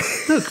parents have gone,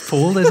 look,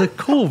 Paul, there's a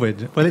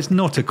corvid. Well, it's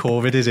not a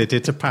corvid, is it?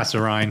 It's a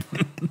passerine.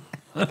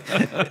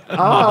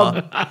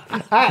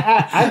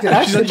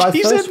 Actually,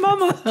 she said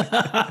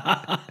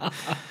Mama.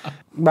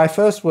 My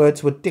first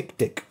words were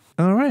dick.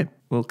 All right,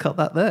 we'll cut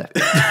that there.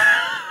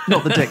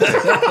 Not the dick.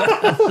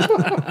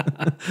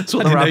 That's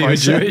what the rabbi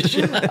said. Jewish.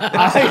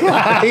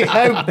 I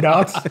hope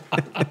not.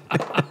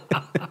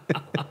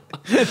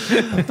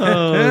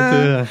 Oh,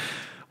 dear.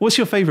 What's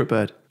your favourite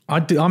bird?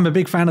 I'm a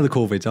big fan of the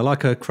corvids. I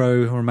like a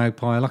crow or a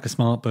magpie. I like a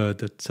smart bird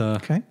that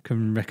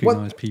can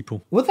recognise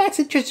people. Well, that's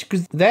interesting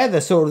because they're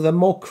the sort of the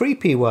more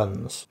creepy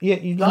ones. Yeah,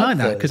 you like I like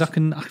that those.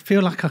 because I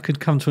feel like I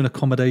could come to an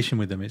accommodation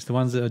with them. It's the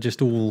ones that are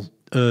just all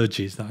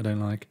urges that I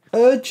don't like.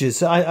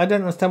 Urges? I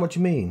don't understand what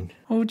you mean.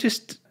 Well,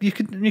 just you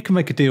can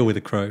make a deal with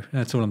a crow.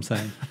 That's all I'm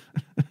saying.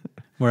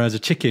 Whereas a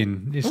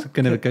chicken is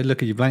going to go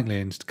look at you blankly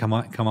and just come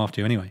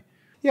after you anyway.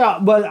 Yeah,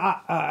 well,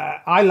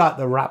 I like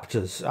the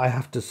raptors, I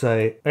have to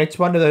say. It's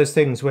one of those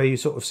things where you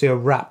sort of see a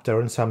raptor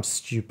and some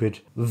stupid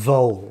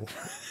vole.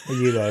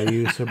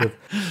 You sort of...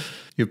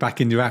 You're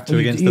backing the raptor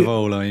against the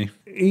vole, are you?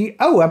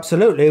 Oh,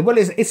 absolutely. Well,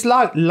 it's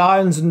like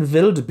lions and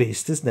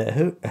wildebeest, isn't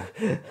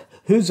it?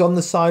 Who's on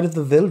the side of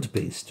the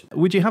wildebeest?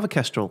 Would you have a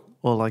kestrel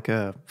or like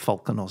a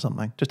falcon or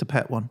something? Just a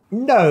pet one?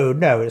 No,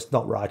 it's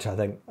not right, I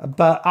think.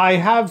 But I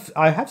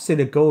have seen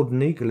a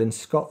golden eagle in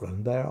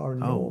Scotland. They are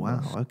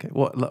enormous. Oh, wow. Okay.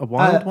 What, a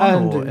wild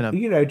one or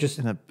in a, just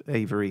in an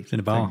aviary? In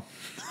a bar.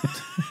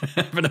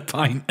 Having a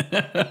pint.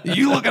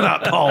 You look at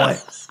that, Polly.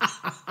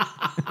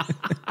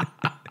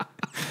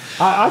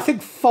 I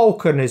think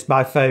falcon is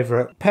my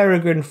favourite.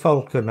 Peregrine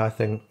falcon, I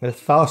think. The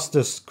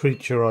fastest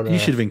creature on earth. You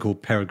should have been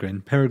called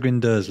Peregrine. Peregrine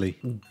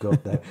Dersley.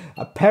 God, no.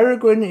 A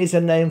peregrine is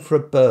a name for a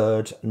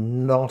bird,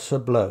 not a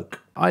bloke.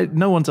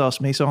 No one's asked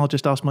me, so I'll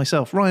just ask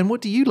myself. Ryan, what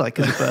do you like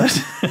as a bird?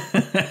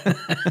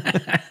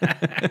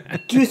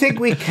 Do you think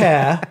we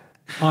care?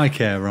 I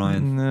care,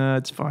 Ryan. No,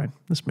 it's fine.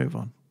 Let's move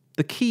on.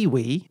 The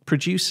kiwi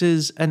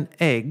produces an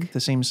egg the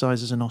same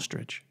size as an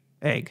ostrich.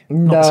 Egg.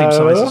 No. Not the same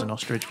size as an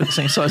ostrich, but the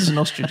same size as an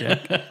ostrich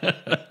egg.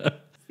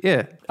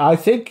 Yeah. I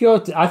think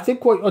what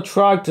you're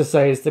trying to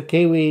say is the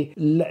kiwi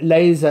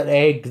lays an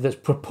egg that's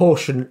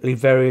proportionately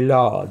very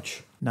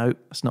large. No,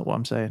 that's not what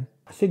I'm saying.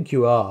 I think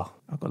you are.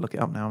 I've got to look it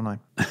up now,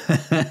 haven't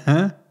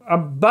I?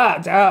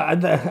 But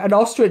an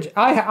ostrich...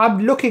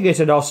 I'm looking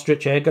at an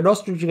ostrich egg. An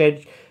ostrich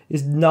egg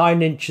is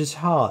 9 inches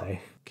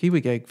high.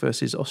 Kiwi egg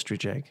versus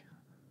ostrich egg.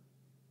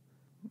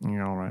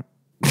 You're all right.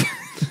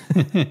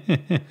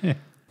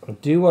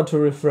 Do you want to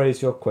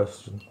rephrase your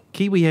question?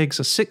 Kiwi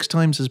eggs are 6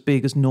 times as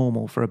big as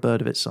normal for a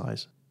bird of its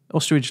size.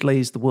 Ostrich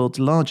lays the world's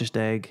largest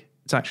egg.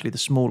 It's actually the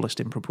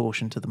smallest in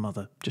proportion to the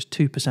mother, just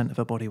 2% of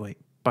her body weight.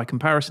 By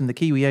comparison, the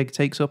kiwi egg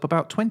takes up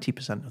about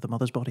 20% of the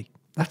mother's body.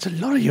 That's a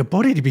lot of your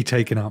body to be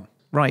taken up.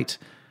 Right.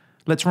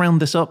 Let's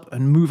round this up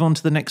and move on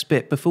to the next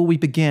bit. Before we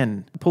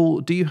begin,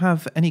 Paul, do you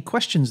have any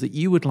questions that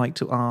you would like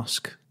to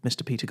ask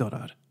Mr. Peter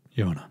Goddard?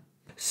 Your Honour.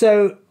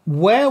 So,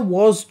 where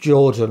was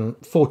Jordan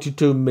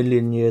 42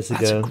 million years ago?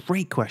 That's a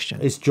great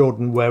question. Is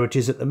Jordan where it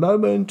is at the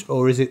moment,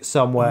 or is it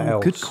somewhere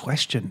else? Good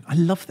question. I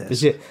love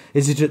this.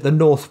 Is it at the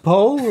North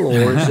Pole,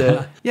 or is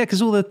it... Yeah,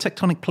 because all the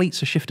tectonic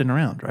plates are shifting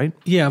around, right?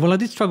 Yeah, well, I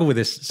did struggle with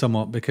this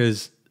somewhat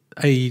because,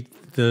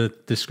 the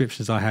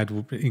descriptions I had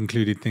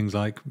included things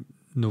like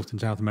North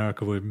and South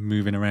America were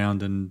moving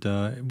around, and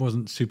it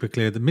wasn't super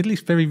clear. The Middle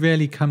East very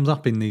rarely comes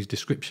up in these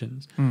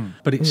descriptions.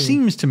 But it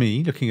seems to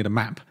me, looking at a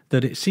map,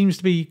 that it seems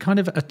to be kind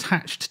of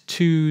attached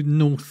to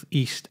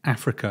Northeast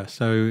Africa.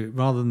 So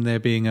rather than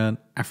there being an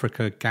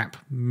Africa gap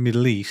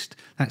Middle East,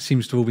 that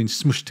seems to have all been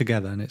smushed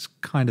together, and it's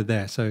kind of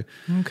there. So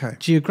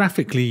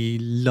geographically,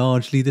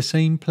 largely the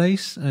same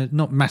place.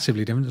 Not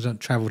massively different. It's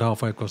not travelled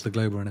halfway across the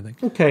globe or anything.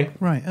 Okay.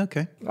 Right,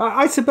 okay.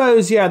 I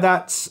suppose,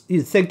 that's...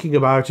 Thinking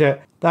about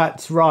it,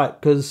 that's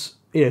right, because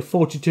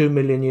 42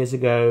 million years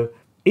ago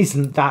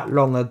isn't that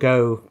long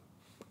ago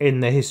in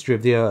the history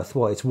of the Earth.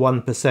 It's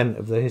 1%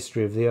 of the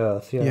history of the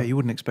Earth. Yeah, you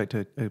wouldn't expect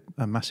a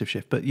massive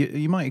shift, but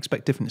you might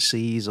expect different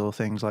seas or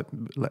things like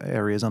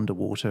areas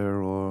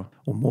underwater or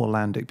more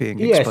land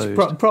being exposed.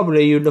 Yes,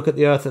 probably you look at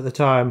the Earth at the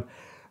time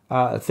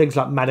Things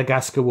like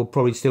Madagascar will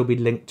probably still be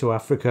linked to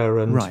Africa,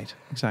 and right,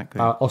 exactly.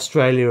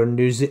 Australia and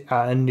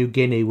New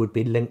Guinea would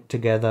be linked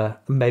together,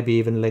 maybe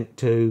even linked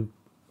to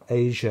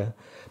Asia.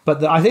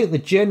 But I think the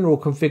general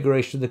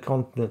configuration of the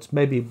continents,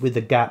 maybe with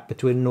a gap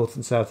between North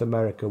and South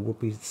America, would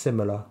be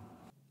similar.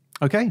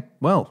 Okay,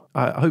 well,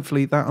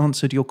 hopefully that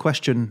answered your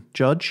question,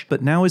 Judge.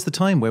 But now is the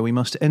time where we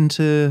must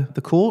enter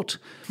the court.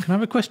 Can I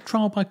request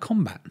trial by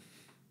combat?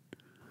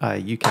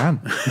 You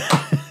can.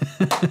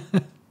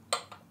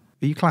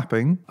 Are you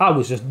clapping? I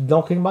was just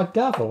knocking my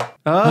gavel.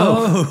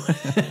 Oh.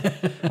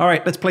 All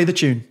right, let's play the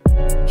tune.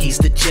 He's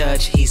the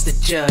judge.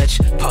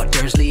 Paul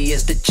Dersley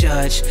is the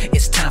judge.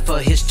 It's time for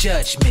his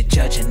judgment,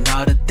 judging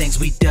all the things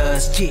we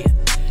does.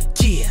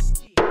 Yeah.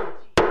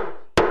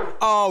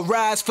 All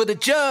rise for the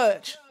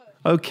judge.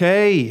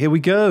 Okay, here we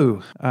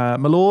go. My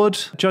lord,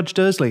 Judge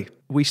Dersley,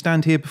 we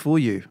stand here before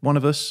you. One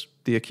of us,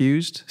 the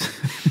accused.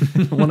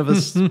 One of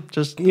us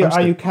just... Yeah,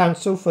 are you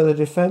counsel for the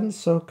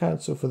defence or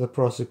counsel for the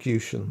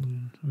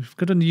prosecution? We've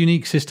got a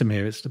unique system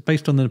here. It's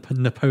based on the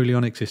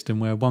Napoleonic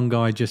system where one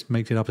guy just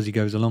makes it up as he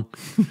goes along.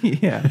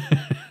 Yeah.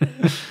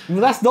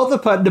 Well, that's not the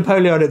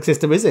Napoleonic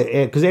system, is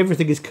it? Because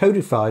everything is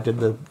codified in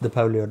the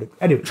Napoleonic...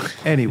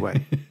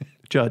 Anyway,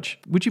 Judge,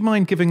 would you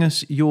mind giving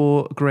us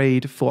your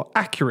grade for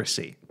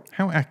accuracy?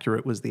 How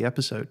accurate was the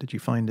episode? Did you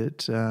find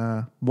it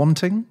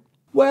wanting?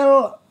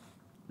 Well,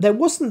 there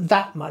wasn't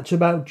that much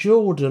about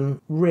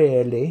Jordan,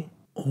 really.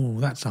 Oh,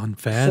 that's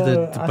unfair. So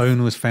the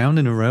bone was found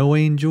in a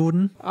railway in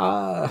Jordan.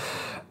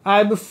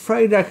 I'm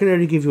afraid I can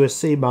only give you a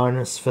C-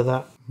 for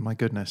that. My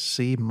goodness,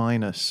 C-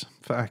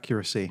 for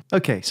accuracy.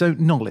 Okay, so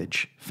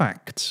knowledge,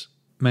 facts.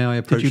 May I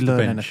approach Did you the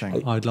learn bench?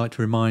 anything? I'd like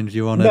to remind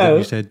Your Honour that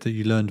you said that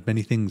you learned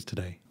many things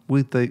today.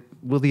 Will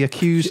the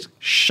accused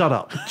shut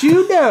up? Do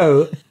you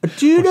know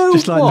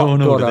Just like Law what,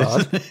 and Order,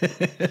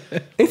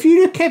 Goddard? If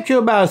you'd have kept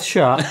your mouth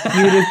shut,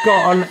 you'd have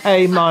got an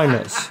A-.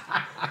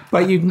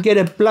 But you can get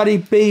a bloody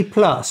B+.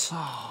 Brutalised.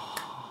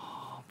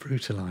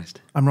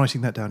 I'm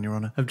writing that down, Your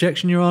Honour.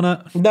 Objection, Your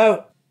Honour.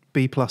 No.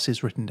 B+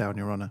 is written down,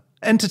 Your Honour.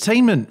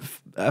 Entertainment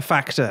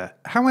factor.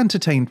 How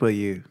entertained were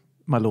you,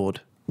 my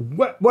lord?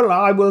 Well,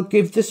 I will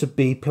give this a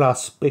B+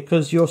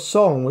 because your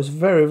song was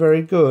very,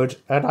 very good,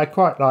 and I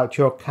quite liked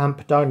your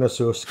Camp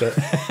Dinosaur skit.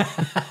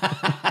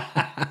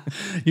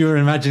 You were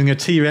imagining a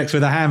T-Rex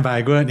with a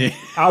handbag, weren't you?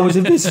 I was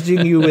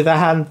envisaging you with a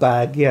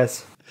handbag,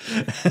 yes.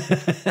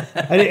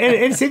 And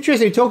it's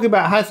interesting talking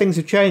about how things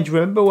have changed.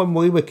 Remember when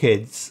we were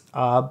kids,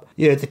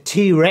 the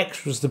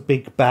T-Rex was the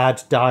big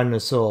bad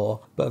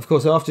dinosaur, but of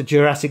course after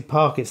Jurassic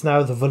Park it's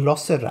now the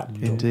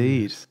Velociraptor.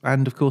 Indeed.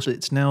 And of course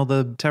it's now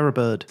the terror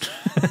bird.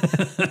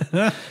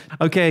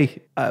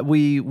 Okay,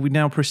 we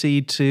now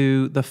proceed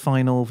to the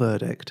final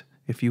verdict.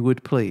 If you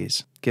would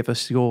please give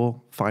us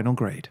your final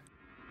grade.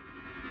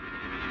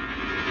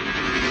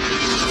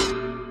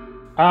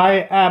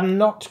 I am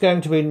not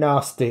going to be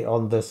nasty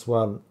on this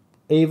one.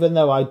 Even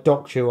though I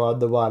docked you on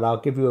the one, I'll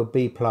give you a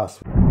B+.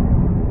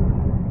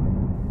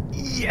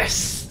 Yes!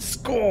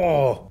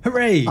 Score!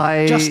 Hooray!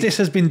 Justice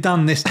has been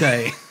done this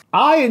day.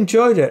 I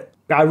enjoyed it.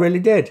 I really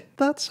did.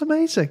 That's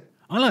amazing.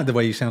 I like the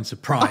way you sound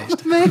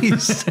surprised. I'm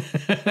amazed.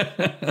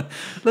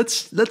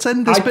 Let's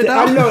end this bit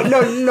now.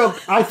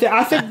 Look, I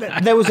think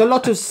that there was a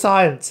lot of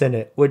science in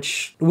it,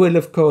 which will,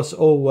 of course,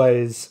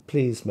 always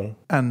please me.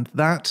 And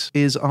that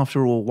is,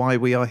 after all, why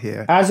we are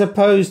here. As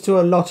opposed to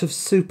a lot of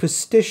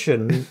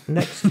superstition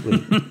next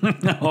week.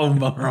 Oh,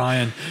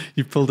 Ryan,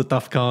 you've pulled a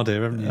tough card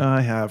here, haven't you? I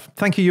have.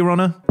 Thank you, Your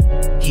Honour.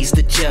 He's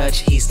the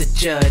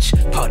judge.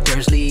 Paul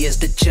Dersley is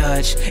the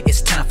judge.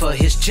 It's time for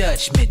his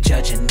judgment,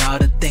 judging all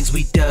the things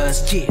we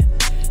does.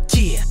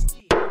 Yeah.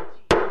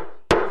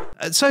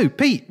 So,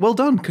 Pete, well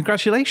done.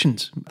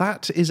 Congratulations.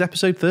 That is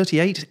episode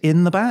 38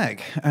 in the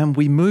bag. And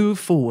we move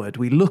forward.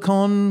 We look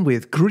on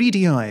with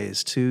greedy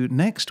eyes to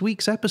next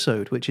week's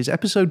episode, which is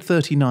episode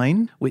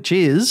 39, which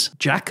is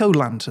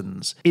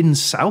Jack-o'-lanterns in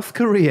South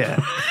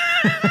Korea.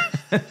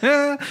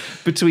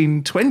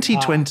 Between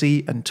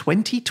 2020 and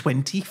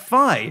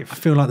 2025. I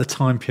feel like the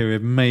time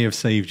period may have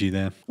saved you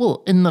there.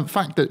 Well, in the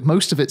fact that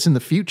most of it's in the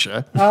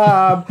future.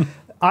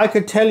 I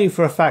could tell you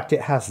for a fact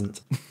it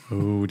hasn't.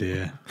 Oh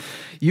dear.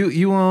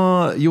 You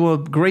are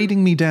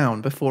grading me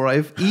down before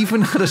I've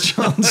even had a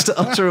chance to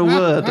utter a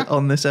word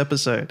on this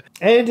episode.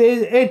 It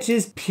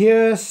is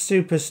pure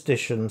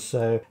superstition,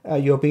 so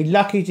you'll be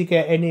lucky to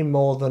get any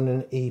more than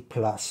an E+.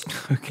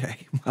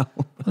 Okay, well,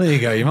 there you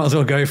go. You might as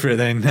well go for it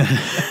then.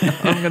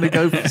 I'm going to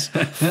go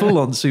full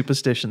on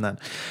superstition then.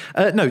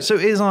 No, so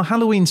it is our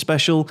Halloween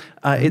special.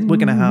 We're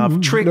going to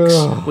have tricks.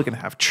 We're going to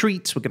have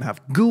treats. We're going to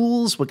have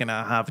ghouls. We're going to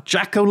have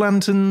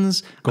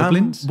jack-o'-lanterns.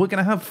 Goblins. We're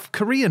going to have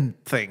Korean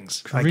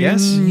things, I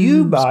guess.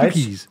 You might.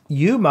 Spookies.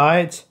 You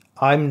might.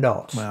 I'm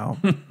not. Well,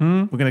 we're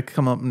going to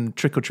come up and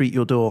trick or treat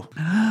your door.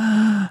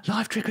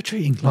 Live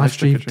trick-or-treating. Live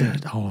stream.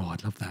 Oh,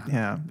 I'd love that.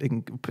 Yeah,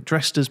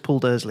 dressed as Paul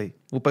Dersley.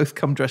 We'll both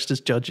come dressed as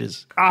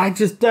judges. I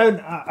just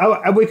don't...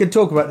 we can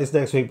talk about this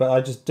next week, but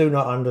I just do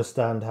not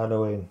understand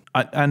Halloween.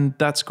 And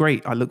that's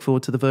great. I look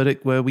forward to the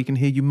verdict where we can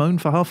hear you moan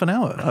for half an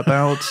hour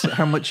about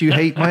how much you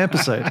hate my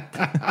episode.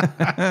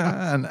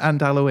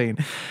 and Halloween.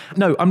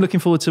 No, I'm looking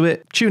forward to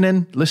it. Tune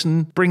in,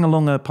 listen, bring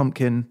along a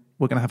pumpkin.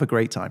 We're going to have a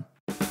great time.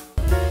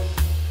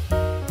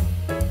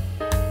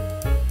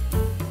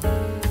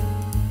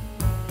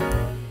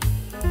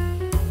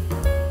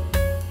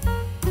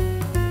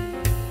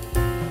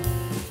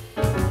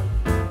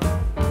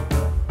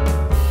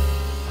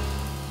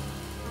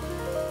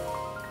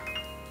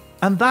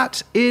 And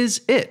that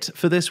is it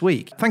for this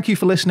week. Thank you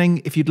for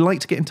listening. If you'd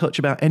like to get in touch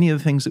about any of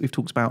the things that we've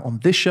talked about on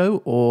this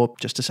show, or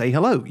just to say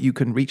hello, you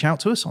can reach out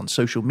to us on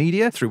social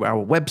media, through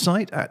our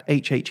website at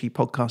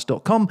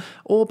hhepodcast.com,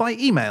 or by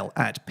email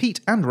at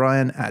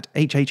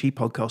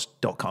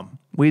peteandryan@hhepodcast.com.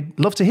 We'd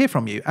love to hear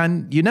from you,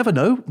 and you never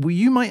know,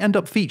 you might end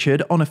up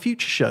featured on a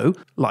future show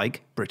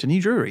like Brittany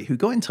Drury, who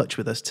got in touch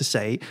with us to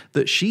say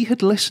that she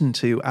had listened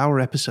to our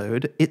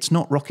episode, It's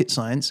Not Rocket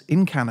Science,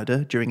 in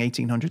Canada during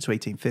 1800 to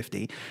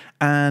 1850,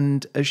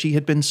 and she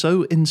had been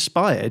so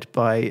inspired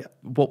by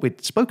what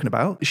we'd spoken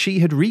about, she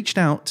had reached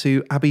out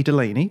to Abby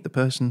Delaney, the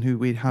person who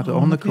we'd had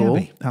on the call,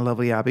 our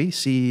lovely Abby,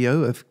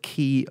 CEO of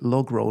Key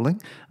Log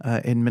Rolling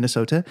in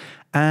Minnesota,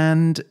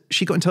 and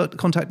she got in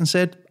contact and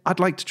said, I'd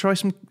like to try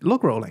some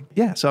log rolling.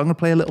 Yeah, so I'm going to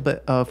play a little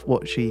bit of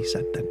what she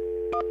said then.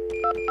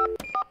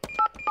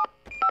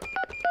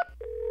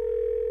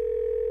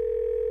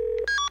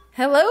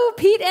 Hello,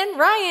 Pete and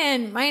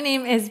Ryan. My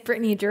name is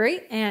Brittany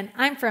Drury, and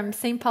I'm from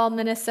St. Paul,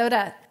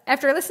 Minnesota.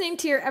 After listening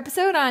to your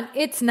episode on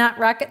It's Not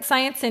Rocket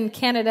Science in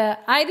Canada,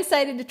 I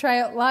decided to try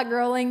out log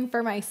rolling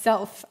for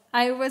myself.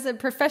 I was a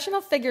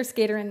professional figure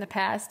skater in the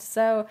past,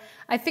 so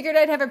I figured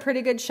I'd have a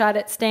pretty good shot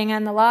at staying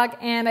on the log,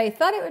 and I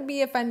thought it would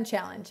be a fun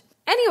challenge.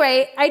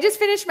 Anyway, I just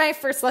finished my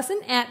first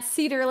lesson at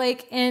Cedar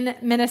Lake in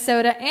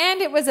Minnesota, and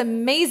it was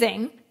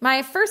amazing.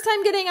 My first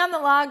time getting on the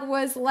log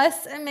was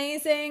less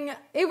amazing.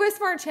 It was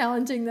more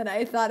challenging than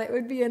I thought it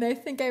would be, and I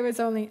think I was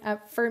only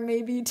up for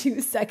maybe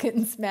 2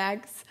 seconds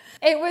max.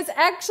 It was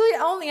actually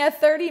only a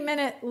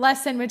 30-minute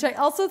lesson, which I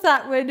also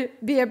thought would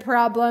be a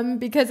problem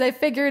because I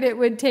figured it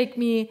would take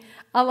me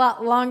a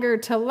lot longer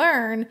to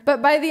learn.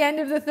 But by the end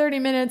of the 30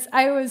 minutes,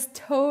 I was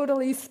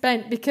totally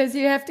spent because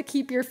you have to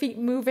keep your feet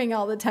moving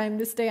all the time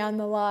to stay on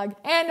the log.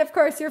 And of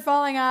course, you're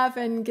falling off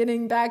and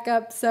getting back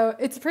up, so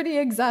it's pretty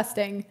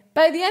exhausting.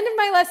 By the end of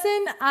my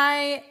lesson,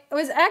 I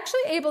was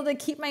actually able to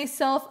keep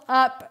myself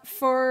up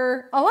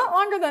for a lot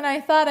longer than I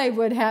thought I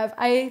would have.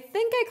 I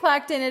think I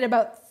clocked in at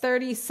about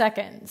 30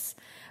 seconds.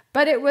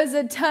 But it was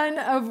a ton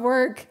of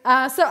work.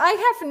 So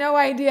I have no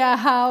idea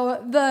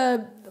how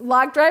the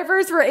log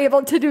drivers were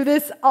able to do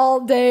this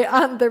all day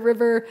on the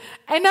river.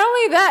 And not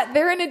only that,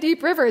 they're in a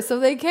deep river, so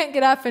they can't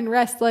get off and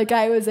rest like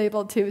I was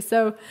able to.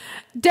 So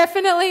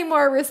definitely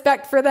more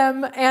respect for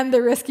them and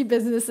the risky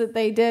business that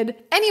they did.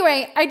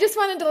 Anyway, I just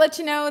wanted to let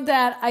you know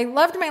that I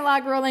loved my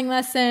log rolling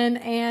lesson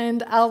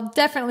and I'll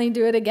definitely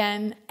do it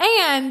again.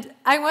 And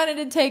I wanted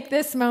to take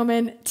this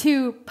moment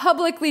to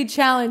publicly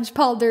challenge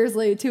Paul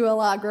Dersley to a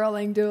log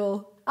rolling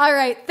duel. All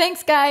right,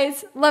 thanks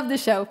guys. Love the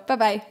show.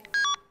 Bye-bye.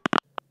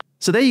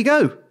 So there you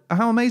go.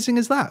 How amazing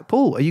is that?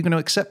 Paul, are you going to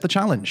accept the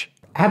challenge?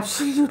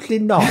 Absolutely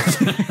not.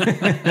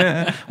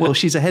 Well,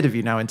 she's ahead of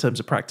you now in terms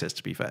of practice,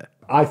 to be fair.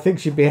 I think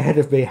she'd be ahead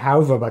of me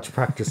however much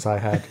practice I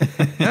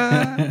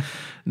had.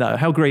 No,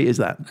 how great is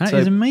that? That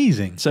is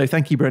amazing. So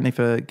thank you, Brittany,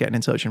 for getting in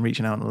touch and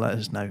reaching out and let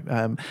us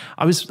know.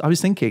 I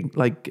was thinking,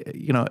 like,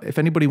 you know, if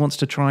anybody wants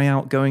to try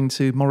out going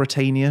to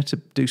Mauritania to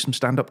do some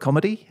stand-up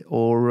comedy,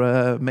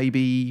 or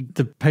maybe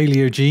the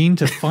Paleogene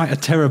to fight a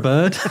terror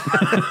bird,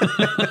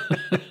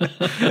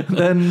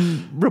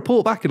 then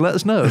report back and let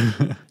us know.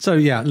 So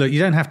yeah, look, you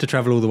don't have to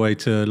travel all the way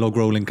to log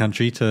rolling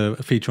country to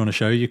feature on a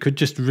show. You could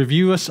just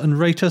review us and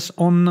rate us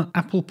on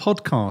Apple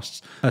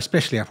Podcasts,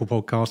 especially Apple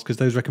Podcasts, because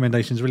those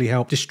recommendations really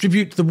help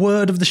distribute the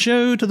word of the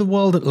show to the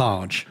world at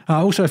large.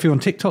 Also, if you're on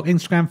TikTok,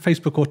 Instagram,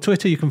 Facebook, or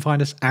Twitter, you can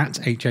find us at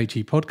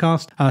HHE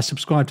Podcast.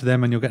 Subscribe to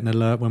them and you'll get an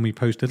alert when we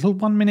post a little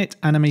 1-minute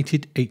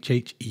animated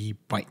HHE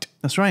bite.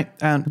 That's right.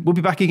 And we'll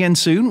be back again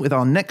soon with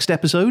our next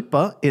episode.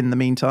 But in the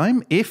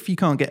meantime, if you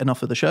can't get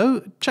enough of the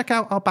show, check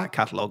out our back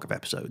catalogue of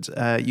episodes.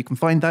 You can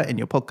find that in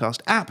your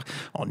podcast app,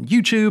 on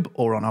YouTube,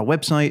 or on our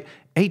website,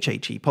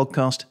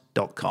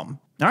 hhepodcast.com.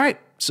 All right.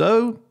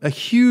 So a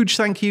huge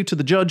thank you to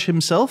the judge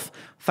himself.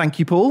 Thank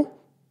you, Paul.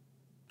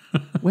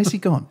 Where's he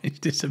gone? He's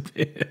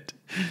disappeared.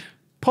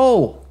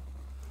 Paul.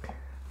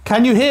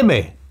 Can you hear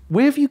me?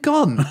 Where have you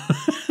gone?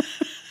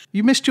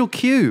 You missed your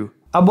cue.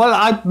 Well,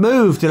 I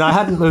moved and I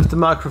hadn't moved the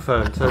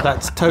microphone, so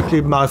that's totally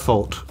my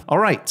fault. All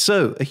right,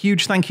 so a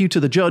huge thank you to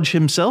the judge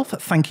himself.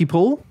 Thank you,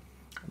 Paul.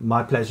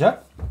 My pleasure.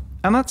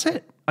 And that's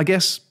it. I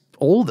guess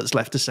all that's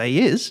left to say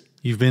is...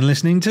 You've been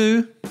listening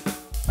to...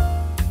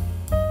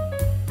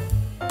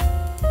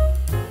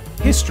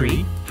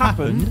 History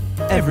Happened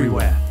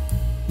Everywhere.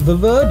 The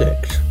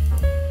verdict.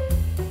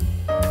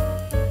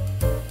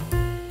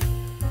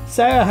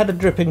 Say I had a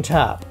dripping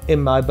tap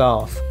in my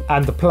bath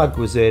and the plug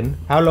was in.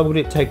 How long would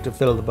it take to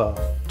fill the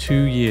bath? 2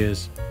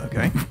 years.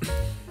 Okay.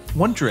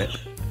 One drip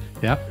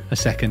Yeah, a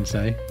second,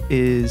 say.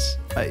 is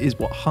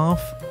what,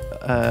 half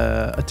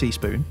a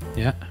teaspoon,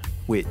 Yeah,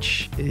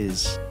 which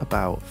is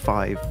about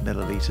 5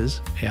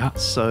 milliliters. yeah.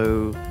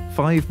 So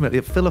 5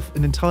 milliliters, fill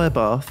an entire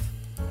bath.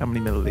 How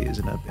many milliliters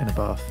in a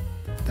bath?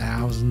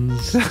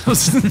 Thousands.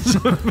 Thousands.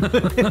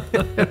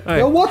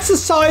 Well, what's the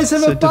size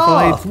of So a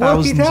divide bath? Work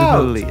thousands it of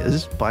out.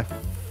 milliliters by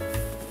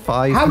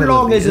 5 How milliliters.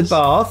 long is a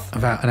bath?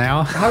 About an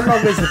hour. How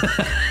long is a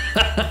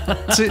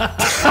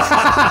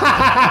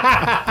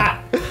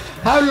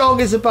How long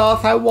is a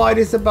bath? How wide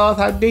is a bath?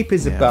 How deep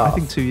is a Yeah, bath? I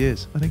think 2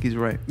 years. I think he's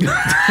right.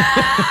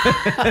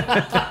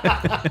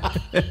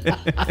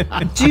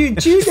 Do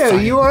you know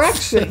you are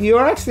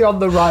actually on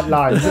the right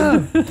lines?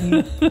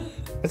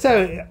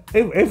 So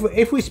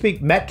if we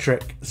speak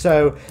metric,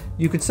 so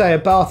you could say a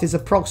bath is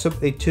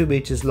approximately 2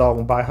 meters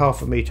long by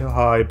half a meter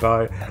high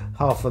by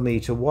half a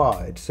meter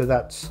wide. So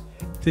that's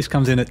This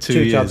comes in at 2 2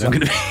 years. times. I'm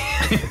gonna be...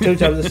 2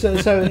 times.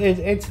 So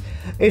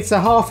it's a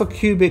half a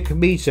cubic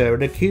meter,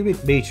 and a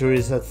cubic meter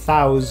is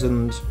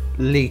 1,000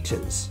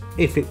 liters.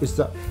 If it was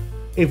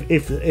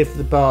if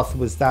the bath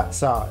was that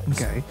size.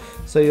 Okay.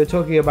 So you're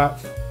talking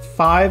about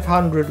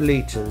 500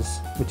 liters,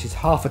 which is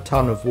half a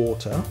ton of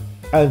water.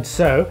 And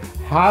so,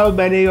 how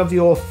many of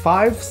your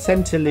 5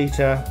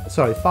 milliliter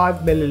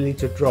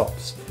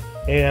drops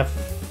in a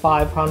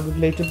 500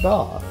 liter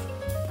bath?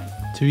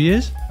 2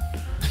 years?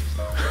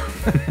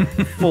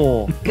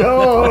 4.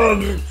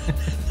 God!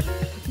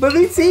 But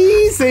it's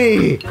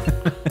easy!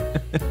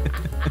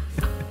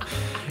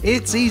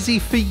 It's easy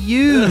for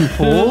you,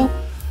 Paul.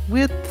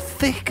 We're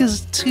thick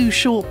as 2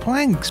 short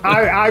planks.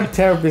 I'm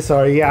terribly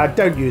sorry. Yeah,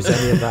 don't use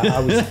any of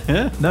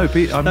that. No,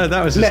 Pete, No,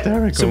 that was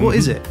hysterical. So what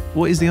is it?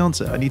 What is the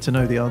answer? I need to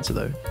know the answer,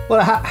 though.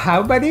 Well,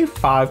 how many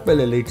 5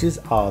 milliliters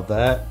are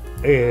there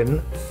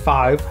in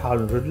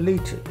 500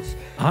 liters?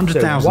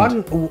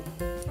 100,000. So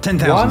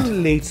 10,000.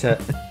 1 liter.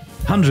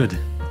 100.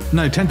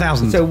 No,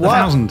 10,000. So what-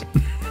 1,000.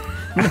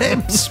 Let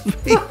him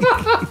speak.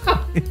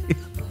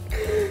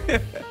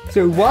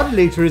 So 1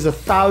 liter is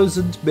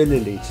 1,000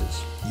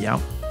 milliliters. Yeah.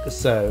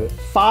 So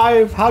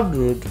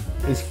 500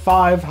 is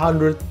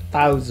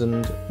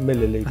 500,000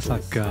 milliliters.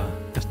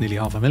 That's nearly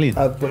 500,000.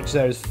 Of which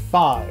there is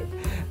 5.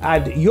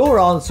 And your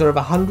answer of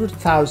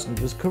 100,000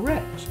 was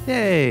correct.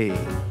 Yay. I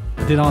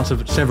did answer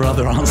several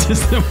other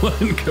answers that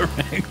weren't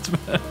correct.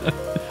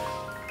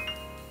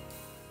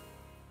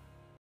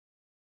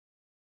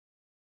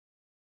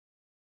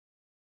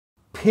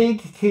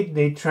 Pig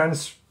kidney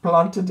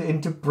transplanted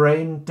into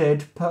brain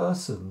dead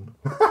person.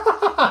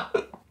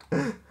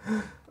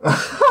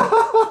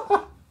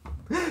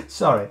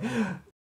 Sorry.